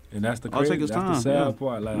 No. And that's the I'll take crazy, his that's time. the sad Yeah.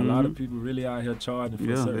 part. Like a lot of people really out here charging for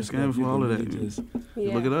certain they're stuff. scamming for all of that. Just,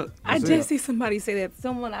 Look it up. I That's did it. see somebody say that.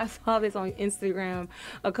 I saw this on Instagram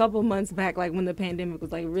a couple months back, like when the pandemic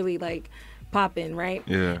was like really like popping, right?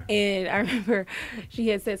 Yeah. And I remember she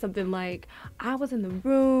had said something like, I was in the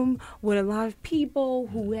room with a lot of people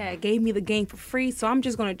who gave me the game for free, so I'm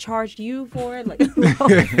just gonna charge you for it. Like, and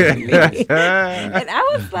I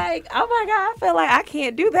was like, oh my God, I feel like I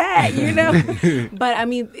can't do that, you know? But I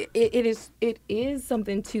mean, it is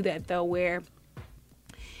something to that though, where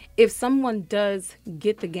if someone does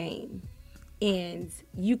get the game, and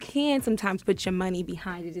you can sometimes put your money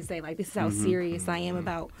behind it to say, like, this is how serious I am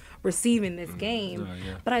about receiving this game.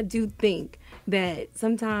 But I do think that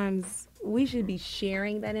sometimes we should be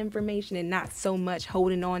sharing that information and not so much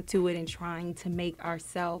holding on to it and trying to make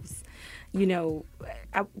ourselves, you know,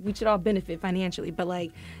 we should all benefit financially. But,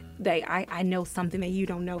 like, I know something that you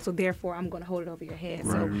don't know, so therefore I'm going to hold it over your head.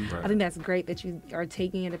 I think that's great that you are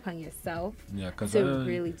taking it upon yourself to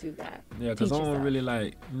really do that. Yeah, because I don't really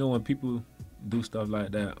like, you know, when people do stuff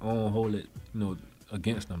like that, I don't hold it, you know,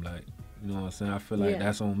 against them. Like, you know what I'm saying? I feel like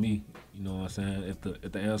that's on me. You know what I'm saying?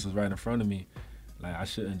 If the answer's right in front of me, like, I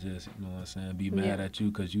shouldn't just, you know what I'm saying, be mad at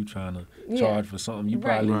you because you trying to charge for something you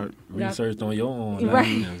probably researched on your own. Like,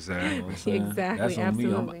 you know what I'm saying? Exactly. That's on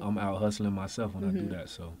me. I'm out hustling myself when I do that.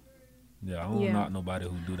 So, yeah, I don't knock nobody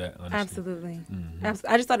who do that, honestly. Absolutely.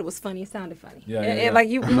 I just thought it was funny. It sounded funny. Yeah. Like,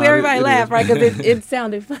 everybody laughed, right? Because it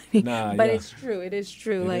sounded funny. But it's true. It is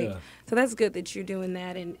true. So that's good that you're doing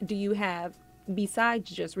that. And do you have,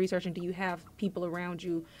 besides just researching, do you have people around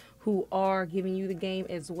you who are giving you the game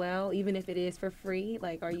as well, even if it is for free?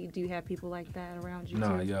 Like, do you have people like that around you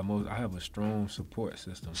too? I have a strong support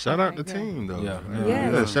system. Shout out the team, though.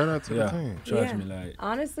 Yeah, shout out to the team. Trust me, like,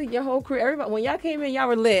 honestly, your whole crew, everybody, when y'all came in, y'all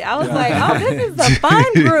were lit. I was like, oh, this is a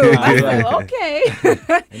fun group. I was like, okay.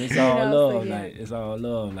 And it's all love, like, it's all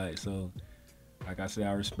love, like, so, like I said,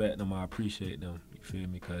 I respect them, I appreciate them. You feel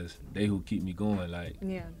me? Because they who keep me going. Like,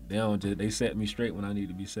 they set me straight when I need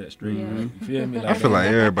to be set straight. You feel me? Like, I feel like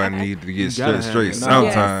everybody needs to get straight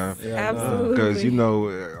sometime. Yes, absolutely. Because, you know,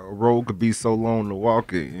 a road could be so long to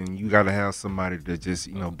walk it, and you got to have somebody to just,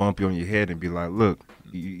 you know, bump you on your head and be like, look,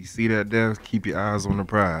 you see that there? Keep your eyes on the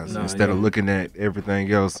prize. Instead of looking at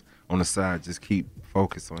everything else on the side, just keep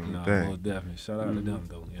focused on your thing. Most definitely. Shout out to them,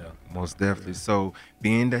 though. Yeah. Most definitely. So,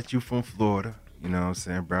 being that you're from Florida, you know what I'm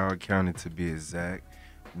saying, Broward County to be exact,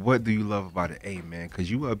 what do you love about the A, man? Because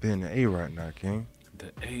you up in the A right now, King.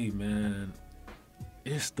 The A, man,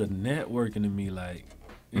 it's the networking to me. Like,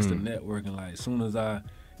 it's the networking. Like, as soon as I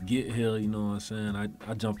get here, you know what I'm saying,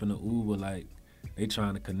 I jump in the Uber, like, they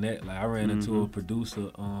trying to connect. Like, I ran into a producer,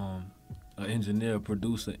 an engineer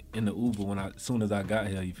producer in the Uber as soon as I got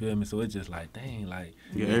here, you feel me? So it's just like, dang, like,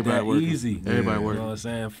 everybody working. Easy. Everybody working. You know what I'm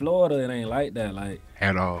saying? Florida, it ain't like that, like,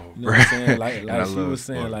 at all. You know what I'm saying? Like she was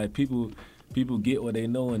saying, like, people get what they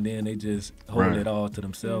know and then they just hold it all to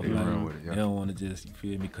themselves. They don't want to just, you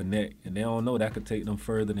feel me, connect, and they don't know that could take them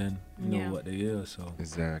further than you know what they is. So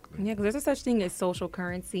exactly. Yeah, because there's a such thing as social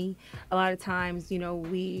currency. A lot of times, you know,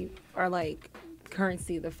 we are like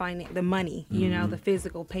currency, the money, you know, the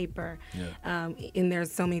physical paper. And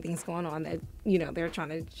there's so many things going on that, you know, they're trying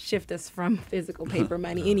to shift us from physical paper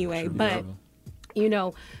money anyway. But you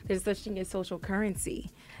know, there's such thing as social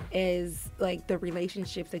currency, is like the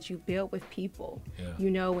relationships that you build with people.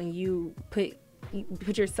 You know, when you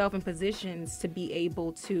put yourself in positions to be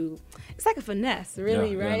able to, it's like a finesse,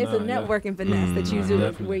 really, right? It's a networking finesse that you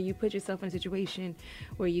do, where you put yourself in a situation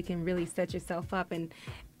where you can really set yourself up and,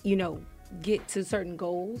 you know, get to certain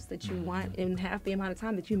goals that you want in half the amount of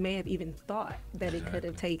time that you may have even thought that it could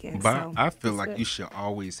have taken. But so, I feel like you should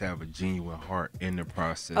always have a genuine heart in the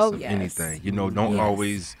process of anything. You know, don't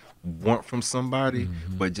always want from somebody,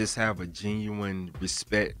 but just have a genuine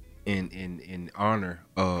respect and honor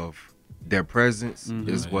of their presence,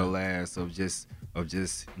 as well as of just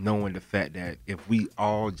knowing the fact that if we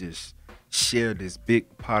all just share this big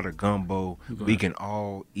pot of gumbo, we can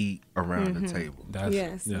all eat around the table.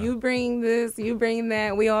 You bring this, you bring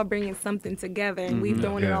that, we all bringing something together, and we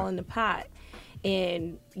throwing it all in the pot,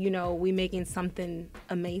 and you know, we making something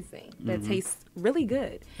amazing that tastes really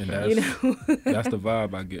good. And that's, you know, that's the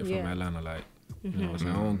vibe I get from Atlanta. Like, You know what I'm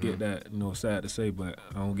saying? I don't get that, sad to say, but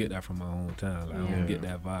I don't get that from my hometown. Like, I don't get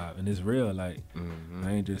that vibe. And it's real, like,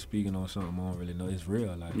 I ain't just speaking on something I don't really know. It's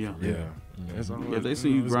real, like, yeah. If they see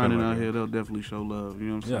you grinding out here, they'll definitely show love. You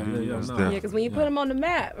know what I'm saying? Yeah, because when you put them on the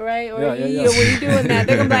map, right? Or when you're doing that,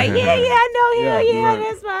 they're going to be like, I know him.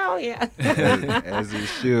 That's my as it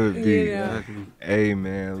should be. Exactly. Hey,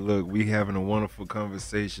 man, look, we having a wonderful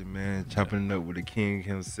conversation, man. Chopping it up with the king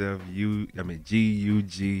himself,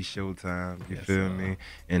 G-U-G Showtime. You feel me?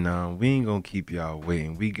 And we ain't gonna keep y'all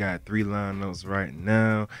waiting. We got 3 lineups right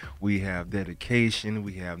now. We have Dedication,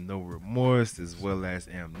 we have No Remorse, as well as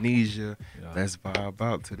Amnesia. Let's vibe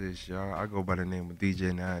out to this, y'all. I go by the name of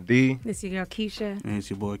DJ 9D. This your girl Keisha. And it's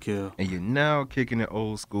your boy Kel. And you're now kicking it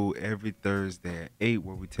old school every Thursday at 8,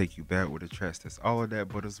 where we take you back with a track that's all of that,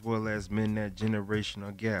 but as well as mend that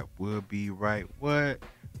generational gap. We'll be right. What?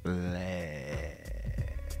 Black.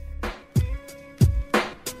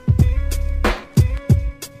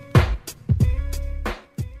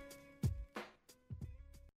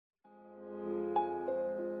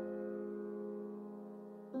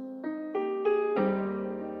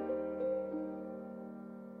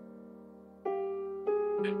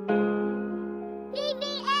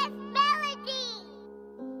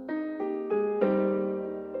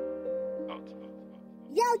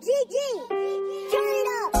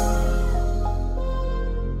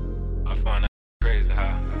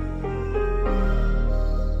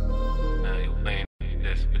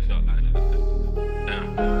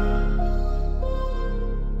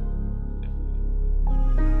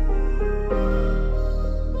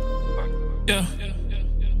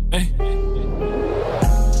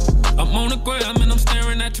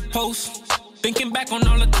 Thinking back on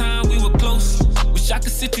all the time we were close. Wish I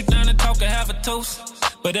could sit you down and talk and have a toast.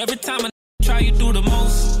 But every time I try, you do the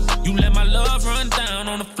most. You let my love run down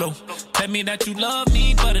on the floor. Tell me that you love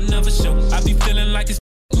me, but it never show. I be feeling like it's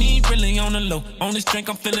me really on the low. On this drink,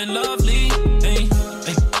 I'm feeling lovely. Ay,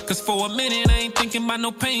 ay. Cause for a minute, I ain't thinking about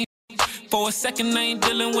no pain. For a second, I ain't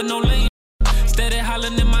dealing with no lane. Steady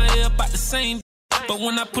hollering in my ear about the same. But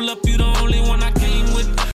when I pull up, you the only one I came with.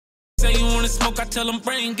 Say you wanna smoke, I tell him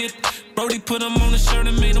bring it. Brody put him on the shirt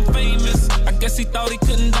and made him famous. I guess he thought he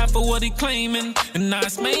couldn't die for what he claiming. And now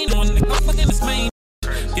it's main on it, I'm fucking his main.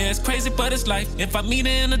 Yeah, it's crazy, but it's life. If I meet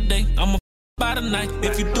her in the day, I'ma by the night.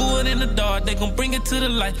 If you do it in the dark, they gon' bring it to the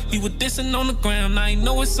light. He was dissing on the ground, I ain't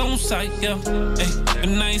know it's on sight, yeah. Hey,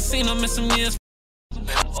 and I ain't seen him in some years.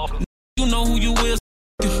 You know who you is.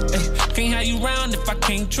 Hey, can't have you round if I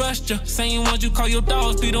can't trust you. Same ones you call your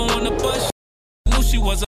dogs, be the one to bust you. Knew she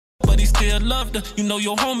was a but he still loved her. You know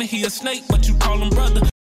your homie, he a snake, but you call him brother.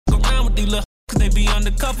 Go around with these little cause they be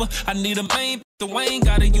undercover. I need a main, the Wayne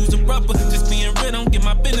gotta use the rubber. Just being real, don't get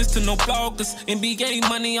my business to no bloggers. NBA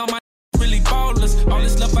money on my really ballers. All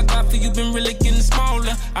this love I got for you been really getting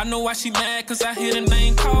smaller. I know why she mad, cause I hear the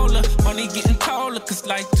name call her. Only getting taller, cause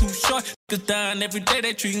life too short. Cause dying every day,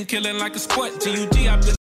 they treating killing like a sport. G-U-G, I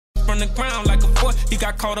been from the ground like a fort. He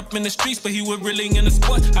got caught up in the streets, but he was really in the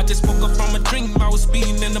sport. I just woke up from a dream, I was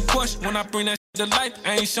speeding in the Porsche. When I bring that shit to life,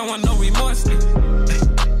 I ain't showing no remorse.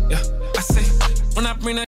 Yeah, I say, when I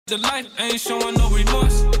bring that shit to life, I ain't showing no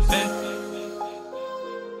remorse.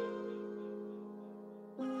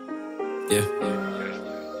 Yeah.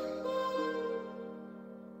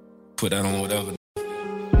 Put that on whatever.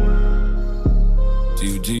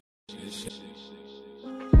 G-U-G.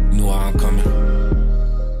 You know how I'm coming.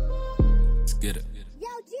 Get it. Yo,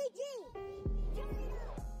 GG.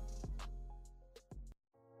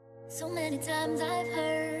 So many times I've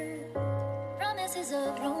heard promises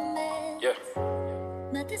of romance. Yeah.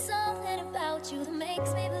 But there's something about you that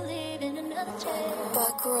makes me believe in another chance.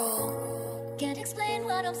 But girl, can't explain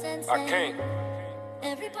what I'm sensing. I can't.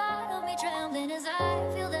 Every part of me trembling as I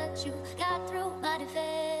feel that you got through my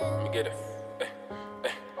defense. Let me get it.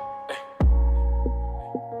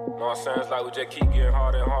 You know what I'm saying? It's like we just keep getting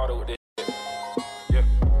harder and harder with this.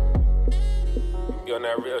 On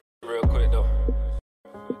that real quick though.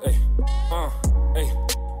 Hey,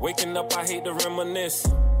 waking up, I hate to reminisce.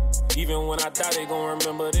 Even when I die, they gon'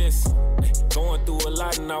 remember this. Ay, going through a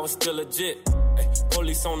lot and I was still legit. Ay,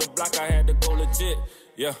 police on the block, I had to go legit.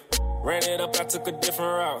 Yeah, ran it up, I took a different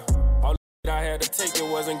route. All the I had to take, it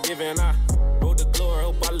wasn't giving. I rode the glory,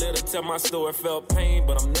 hope I let her tell my story. Felt pain,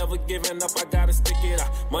 but I'm never giving up, I gotta stick it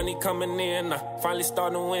out. Money coming in, I finally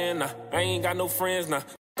starting to win. I ain't got no friends now.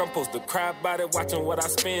 I'm supposed to cry about it, watching what I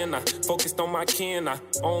spend. I focused on my kin. I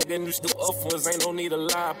don't get used to offers, ain't no need to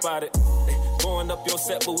lie about it. Going up your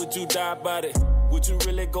set, but would you die about it? Would you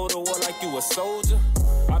really go to war like you a soldier?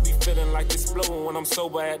 I be feeling like exploding when I'm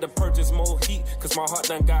sober. I had to purchase more heat, cause my heart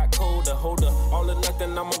done got colder. Hold up, all or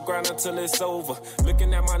nothing, I'ma grind until it's over.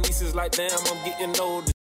 Looking at my nieces like, damn, I'm getting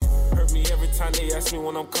older. Hurt me every time they ask me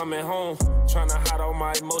when I'm coming home. Tryna hide all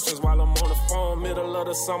my emotions while I'm on the phone. Middle of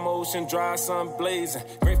the summer, ocean dry, sun blazing.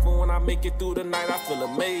 Grateful when I make it through the night, I feel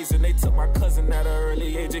amazing. They took my cousin at an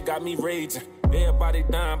early age, it got me raging. Everybody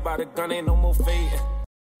dying by the gun, ain't no more fading.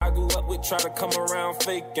 I grew up with try to come around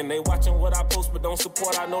faking. They watching what I post but don't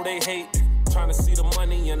support, I know they hate. Trying to see the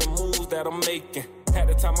money and the moves that I'm making. Had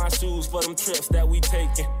to tie my shoes for them trips that we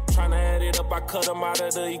taking. Trying to add it up, I cut them out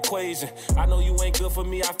of the equation. I know you ain't good for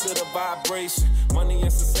me, I feel the vibration. Money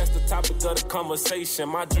and success, the topic of the conversation.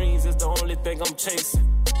 My dreams is the only thing I'm chasing,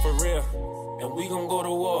 for real. And we gon' go to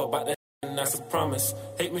war about that, and that's a promise.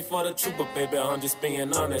 Hate me for the truth, but baby, I'm just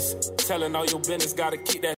being honest. Telling all your business, gotta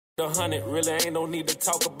keep that 100. Really ain't no need to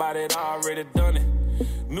talk about it, I already done it.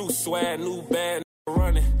 New swag, new bad,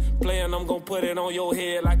 running. Playing, I'm gon' put it on your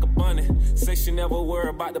head like a bunny. Say she never worry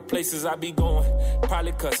about the places I be going.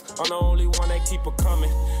 Probably cause I'm the only one that keep her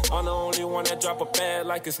coming. I'm the only one that drop a bag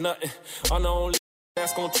like it's nothing. I'm the only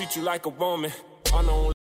that's gon' treat you like a woman. I'm the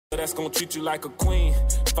only that's gon' treat you like a queen.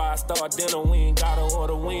 5-star dinner, we ain't gotta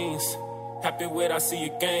order wings. Happy with I see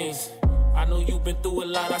your gains. I know you been through a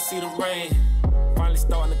lot, I see the rain. Finally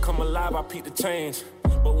starting to come alive, I peep the change.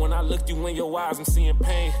 But when I look you in your eyes, I'm seeing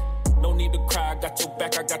pain. No need to cry, I got your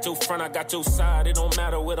back, I got your front, I got your side. It don't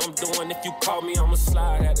matter what I'm doing, if you call me, I'ma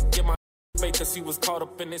slide. Had to get my faith cause he was caught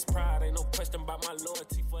up in his pride. Ain't no question about my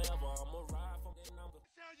loyalty forever, I'ma ride for that number.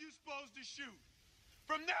 That's how you supposed to shoot.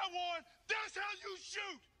 From now on, that's how you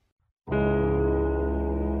shoot.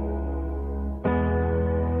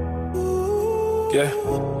 Yeah.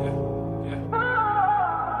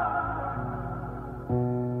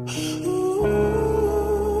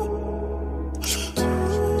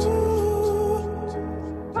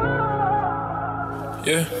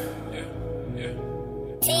 Yeah.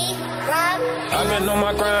 I've been on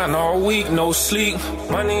my grind all week, no sleep.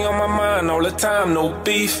 Money on my mind all the time, no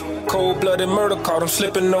beef. Cold-blooded murder, caught him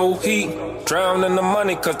slipping, no heat. Drowned in the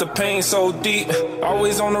money cause the pain so deep.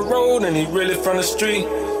 Always on the road and he really from the street.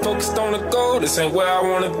 Focused on the goal, this ain't where I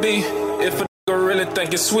wanna be. If a nigga really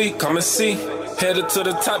think it's sweet, come and see. Headed to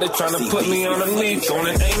the top, they tryna put me underneath. Gonna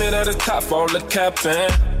aim it at the top for all the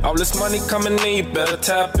capping. All this money coming in, you better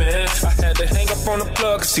tap in. I had to hang up on the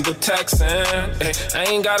plug cause he was taxing. Hey, I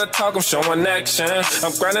ain't gotta talk, I'm showing action.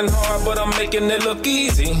 I'm grinding hard, but I'm making it look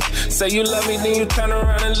easy. Say you love me, then you turn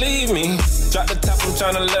around and leave me. Drop the top, I'm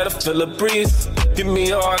tryna let her feel a breeze. Give me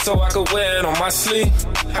your heart so I could wear it on my sleeve.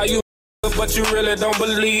 How you but you really don't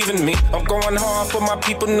believe in me. I'm going hard for my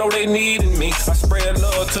people, know they needing me. I spread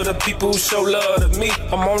love to the people who show love to me.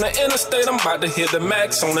 I'm on the interstate, I'm about to hit the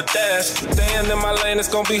max on the dash. Staying in my lane, it's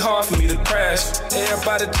gonna be hard for me to crash.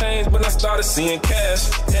 Everybody changed when I started seeing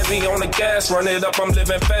cash. Heavy on the gas, run it up, I'm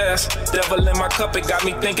living fast. Devil in my cup, it got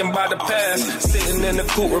me thinking about the past. Sitting in the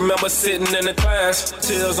coupe, remember sitting in the class.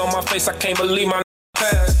 Tears on my face, I can't believe my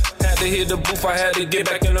past. To hit the booth, I had to get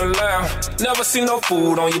back in the lounge. Never see no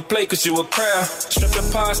food on your plate cause you a crowd. Shrimp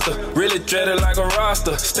and pasta, really dreaded like a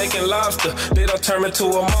roster. Steak and lobster, they don't turn me to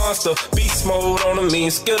a monster. Beast mode on the mean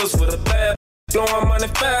Skittles with a bad. Blowing money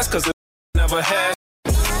fast cause it never had.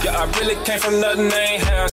 Yeah, I really came from nothing, I ain't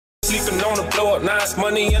have. Sleeping on the blow up, nice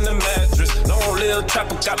money in the mattress. Long little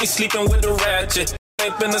trapper got me sleeping with the ratchet.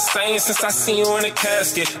 Ain't been the same since I seen you in the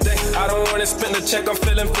casket. I don't wanna spend the check, I'm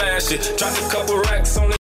feeling flashy. Dropped a couple racks on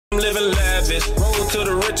the I'm living lavish. Roll to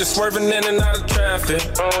the richest, swerving in and out of traffic.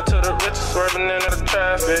 Roll to the richest, swerving in and out of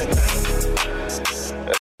traffic.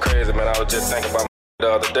 That's crazy, man. I was just thinking about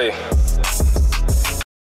the other day.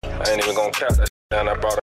 I ain't even gonna cap that down. I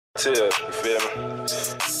brought a tear, you feel me?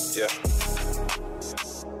 Yeah.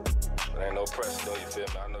 There ain't no pressure though, you feel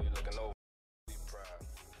me? I know you looking over. Be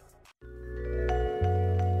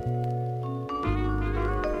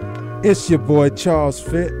proud. It's your boy Charles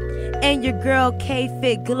Fit. And your girl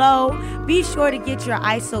K-Fit Glow. Be sure to get your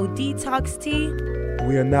ISO Detox tea.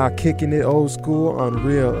 We are now kicking it old school on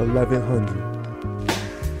Real 1100.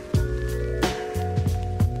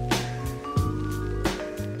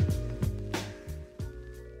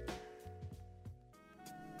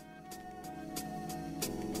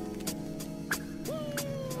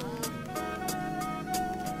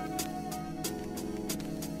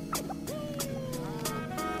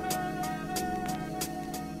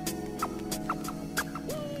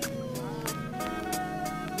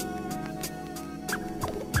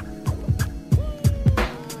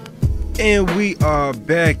 And we are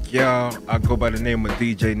back, y'all. I go by the name of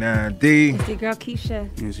DJ 9D. It's your girl Keisha.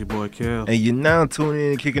 It's your boy Kel. And you're now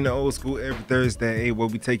tuning in, kicking the old school every Thursday, where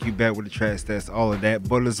we take you back with the tracks that's all of that,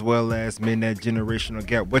 but as well as mend that generational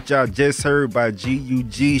gap. What y'all just heard by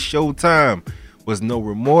GUG Showtime was No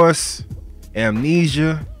Remorse,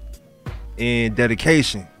 Amnesia, and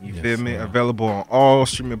Dedication. You feel me? Available on all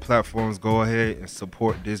streaming platforms. Go ahead and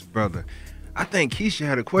support this brother. I think Keisha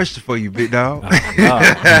had a question for you, big dog.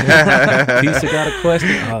 Keisha got a question.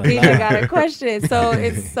 Keisha got a question. So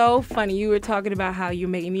it's so funny. You were talking about how you're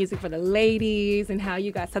making music for the ladies and how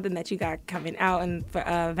you got something that you got coming out and for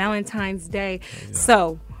Valentine's Day. Yeah.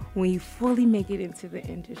 So when you fully make it into the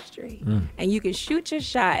industry and you can shoot your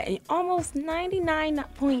shot, and almost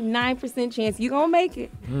 99.9% chance you're going to make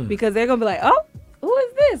it because they're going to be like, oh, who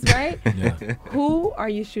is this, right? Yeah. Who are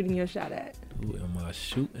you shooting your shot at? Who am I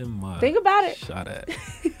shooting my Think about it. shot at?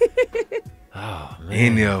 Oh,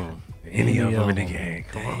 man. Any of them in the game.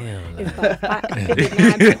 Come on. It's about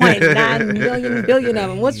 9.9 million billion of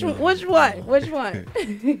them. Which one?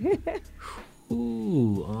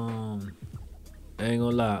 Ooh, I ain't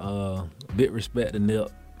gonna lie. Big respect to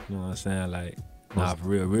Nip. You know what I'm saying? Like, nah, for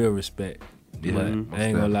real respect. Yeah, but I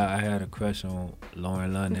ain't gonna lie, I had a crush on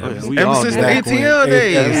Lauren London. Ever since the ATL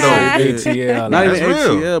days. ATL. Not even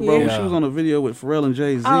ATL, bro. Yeah. She was on a video with Pharrell and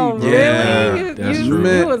Jay-Z. Oh, bro. yeah.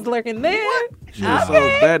 You was lurking there. She was so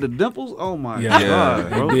bad. The dimples, oh my God,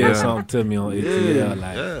 bro. They did something to me on ATL.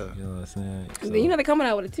 Like, you know what I'm saying? So. You know, they're coming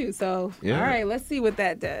out with it too. So, all right, let's see what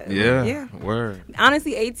that does. Yeah. Word.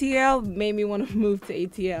 Honestly, ATL made me want to move to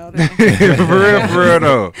ATL. For real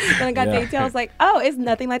though. When I got to ATL, I was like, oh, it's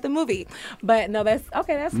nothing like the movie. But no, that's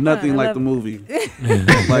okay. That's nothing like the movie.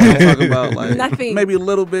 Like I'm talking about, like nothing. Maybe a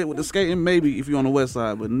little bit with the skating, maybe if you're on the west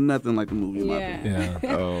side, but nothing like the movie. In my opinion.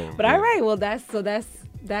 But all right, well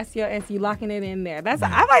that's your answer. You locking it in there.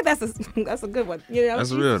 I like that's a good one. You know,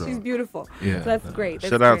 that's real though. She's beautiful. Yeah, so that's great.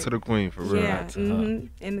 Shout out to the queen for real. Yeah,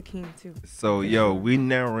 and the king too. So yo, we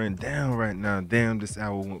narrowing down right now. Damn, this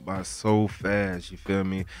hour went by so fast. You feel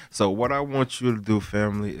me? So what I want you to do,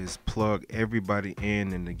 family, is plug everybody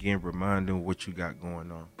in and again remind them what you got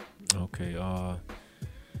going on. Okay.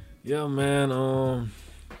 Yeah, man.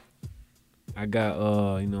 I got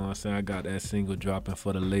you know what I'm saying, I got that single dropping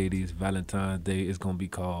for the ladies. Valentine's Day. It's gonna be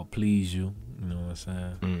called Please You. You know what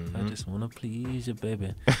I'm saying? I just wanna please you,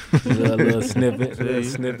 baby. a little snippet,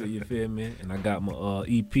 you feel me? And I got my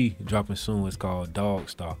EP dropping soon. It's called Dog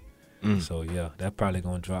Star. So yeah, that probably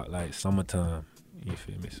gonna drop like summertime. You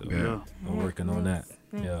feel me? So I'm working on that.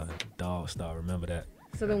 Nice. Yeah, Dog Star, remember that.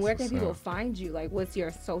 So then where can people find you? Like, what's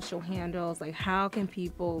your social handles? Like, how can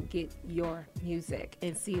people get your music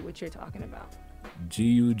and see what you're talking about?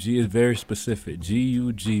 GUG is very specific.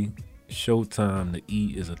 GUG Showtime, the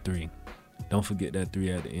E is a 3. Don't forget that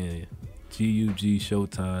 3 at the end. GUG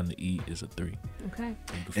Showtime, the E is a 3. Okay.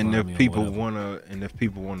 And if people wanna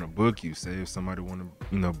book you, say if somebody wanna,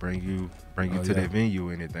 bring you to their venue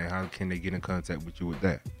or anything, how can they get in contact with you with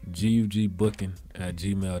that?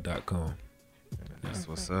 GUGbooking@gmail.com. That's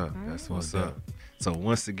what's up. That's what's up. So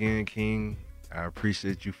once again, King, I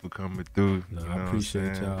appreciate you for coming through. No, I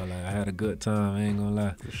appreciate y'all. Like, I had a good time. I ain't gonna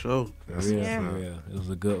lie. For sure. That's real. It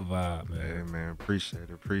was a good vibe, man. Yeah, man.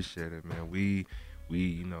 Appreciate it, man. We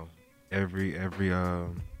every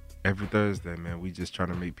Thursday, man, we just trying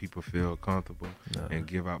to make people feel comfortable and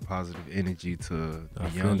give out positive energy to the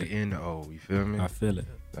young and the old. You feel me? I feel it.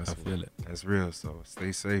 I feel it. That's real. So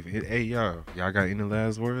stay safe. Hey, y'all got any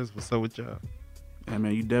last words? What's up with y'all? Hey,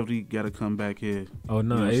 man, you definitely got to come back here. Oh,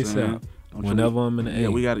 no, ASAP. Whenever I'm in the A. Yeah,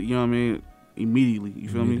 we got to, you know what I mean? Immediately, you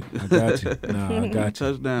feel me? I got you. I got you.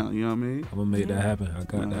 Touchdown, you know what I mean? I'm going to make that happen. I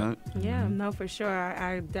got that. Yeah, no, for sure.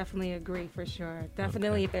 I definitely agree, for sure.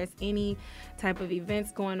 Definitely, if there's any type of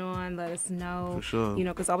events going on, let us know. For sure.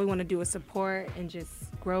 Because all we want to do is support and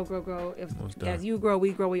just grow. If as you grow,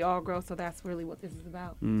 we all grow. So that's really what this is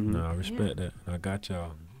about. Mm-hmm. No, I respect that. I got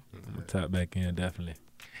y'all. I'm going to tap back in, definitely.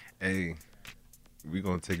 Hey. We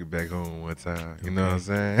gonna take it back home one time. You know what I'm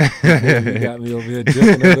saying? You got me over here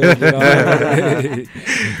jumping a little bit.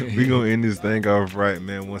 We gonna end this thing off right,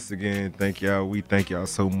 man. Once again, thank y'all. We thank y'all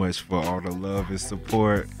so much for all the love and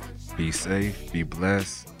support. Be safe, be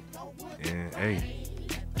blessed, and hey,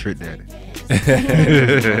 Trick Daddy.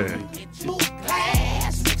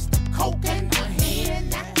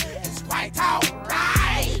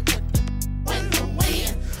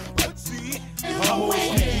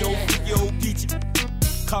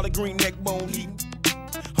 Collar green neck bone heating.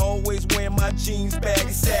 Always wearing my jeans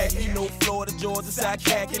baggy saggy. No Florida, Georgia, side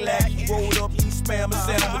khaki lackey. Rolled up, eat spam and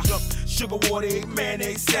sandwich up. sugar water, egg,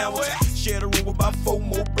 mayonnaise sandwich. Share the room with about 4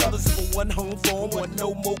 more brothers. For one home for 'em, one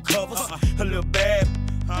no more covers. A little bad.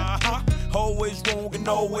 Always wrong and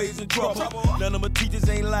always in trouble. None of my teachers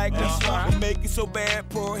ain't like me. I make it so bad,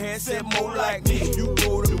 poor hand said more like me. You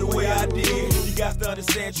growed up the way I did. You got to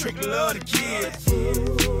understand, Trick love the kids.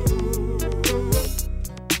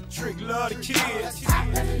 Trick love the kids.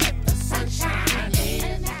 Let the sunshine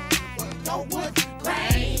in. Go wood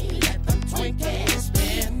grain. Let them Twinkies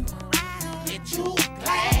spin. Get you a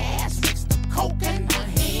glass. Mix the Coke and the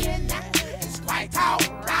hen. It's quite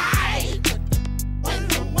alright. When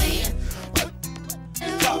the wind.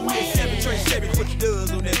 Call me a Chevy, Trey Chevy, what you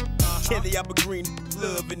does on that Kelly Apple Green,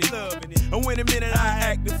 loving it. And when a minute I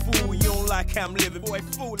act the fool, you don't like how I'm living, boy,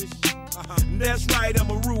 foolish. That's right, I'm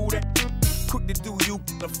a rude. Quick to do you,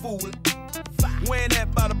 the fool. Weighing that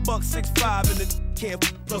about $1.65 in the camp,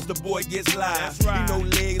 plus the boy gets live. He no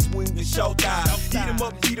legs, wings, and short thighs.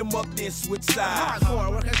 Heat him up, then switch sides.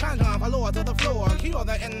 Hardcore working conjure for lower to the floor. Cure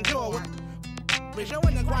the endure. We show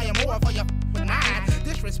and inquire more for your mind.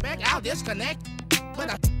 Disrespect, I'll disconnect. But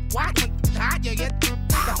a watch when hot you get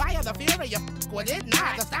the fire, the fury, you with it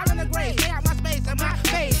not. The style and the grace, stay out my space and my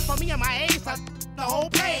face. For me and my ace, the whole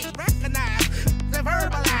place. Recognize, the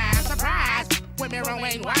verbalize, surprise. Women wrong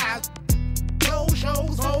ain't wise. Close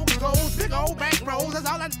shows, hoes, goes, big old bank rolls, that's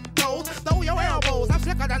all I know. Throw your elbows, I'm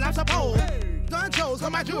slicker than I'm supposed. Gun shows,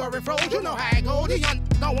 cause my jewelry froze, you know how it goes. The young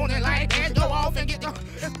don't want it like that. Go off and get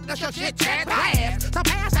that's your shit chat blast. So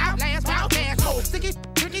pass out, last out, fast, slow. Sticky,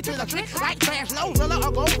 tricky to the trick, like trash, low. Roller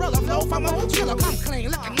or go, roller, flow from a chiller. Come clean,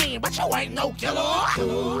 looking mean, but you ain't no killer.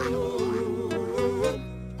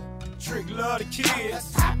 Trick love the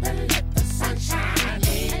kids. Top and let the sunshine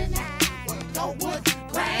in. Go wood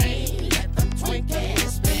grain, let them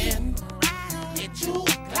Twinkies spin. Get you a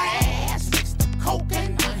glass, mix the Coke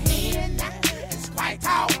and the hen. It's quite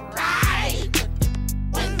alright.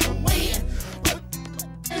 When the wind,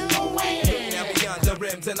 in the wind. Now beyond the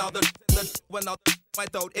rims and all the when all my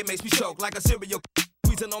throat, it makes me choke like a cereal.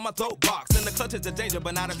 Squeezing on my throat box. In the clutch is the danger,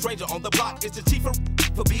 but not a stranger on the block. It's the chief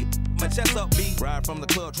for beat. My chest up beat. Ride from the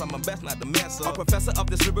club, try my best not to mess up. I'm professor of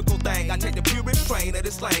this lyrical thing. I take the purest strain of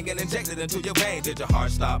this slang and inject it into your veins. Did your heart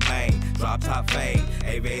stop, man? Drop top fade.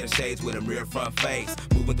 Aviator shades with a rear front face.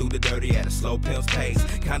 Moving through the dirty at a slow pimp's pace.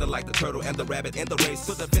 Kinda like the turtle and the rabbit in the race.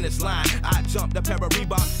 To the finish line, I jumped a pair of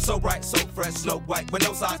Reebok. So bright, so fresh, Snow White with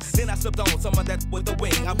no socks. Then I slipped on some of that with the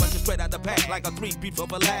wing. I bust it straight out the pack like a 3-piece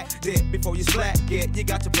of a lat. Did before you slack, get you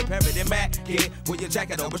got to prepare it in Mac. Get with your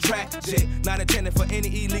jacket over track. Shit, not intended for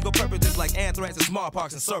any illegal purposes like anthrax and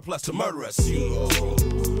smallpox and surplus to murderers. You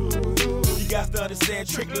got to understand,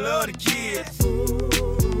 Trick love the kids.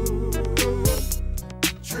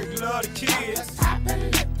 Trick love the kids. Top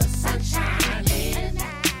and let the sunshine in.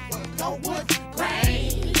 Go wood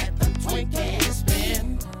grain, let them Twinkies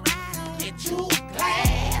spin. Get you a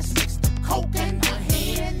glass, mix the Coke and the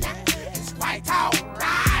hen. It's quite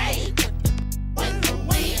alright. When the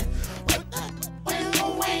wind, when the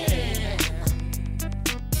wind.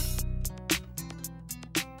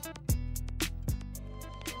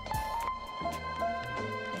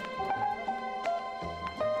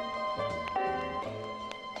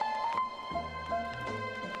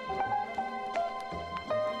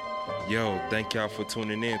 Yo, thank y'all for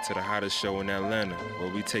tuning in to the hottest show in Atlanta, where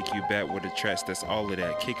we take you back with the tracks that's all of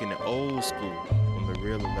that, kicking it old school on the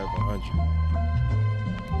Real 1100.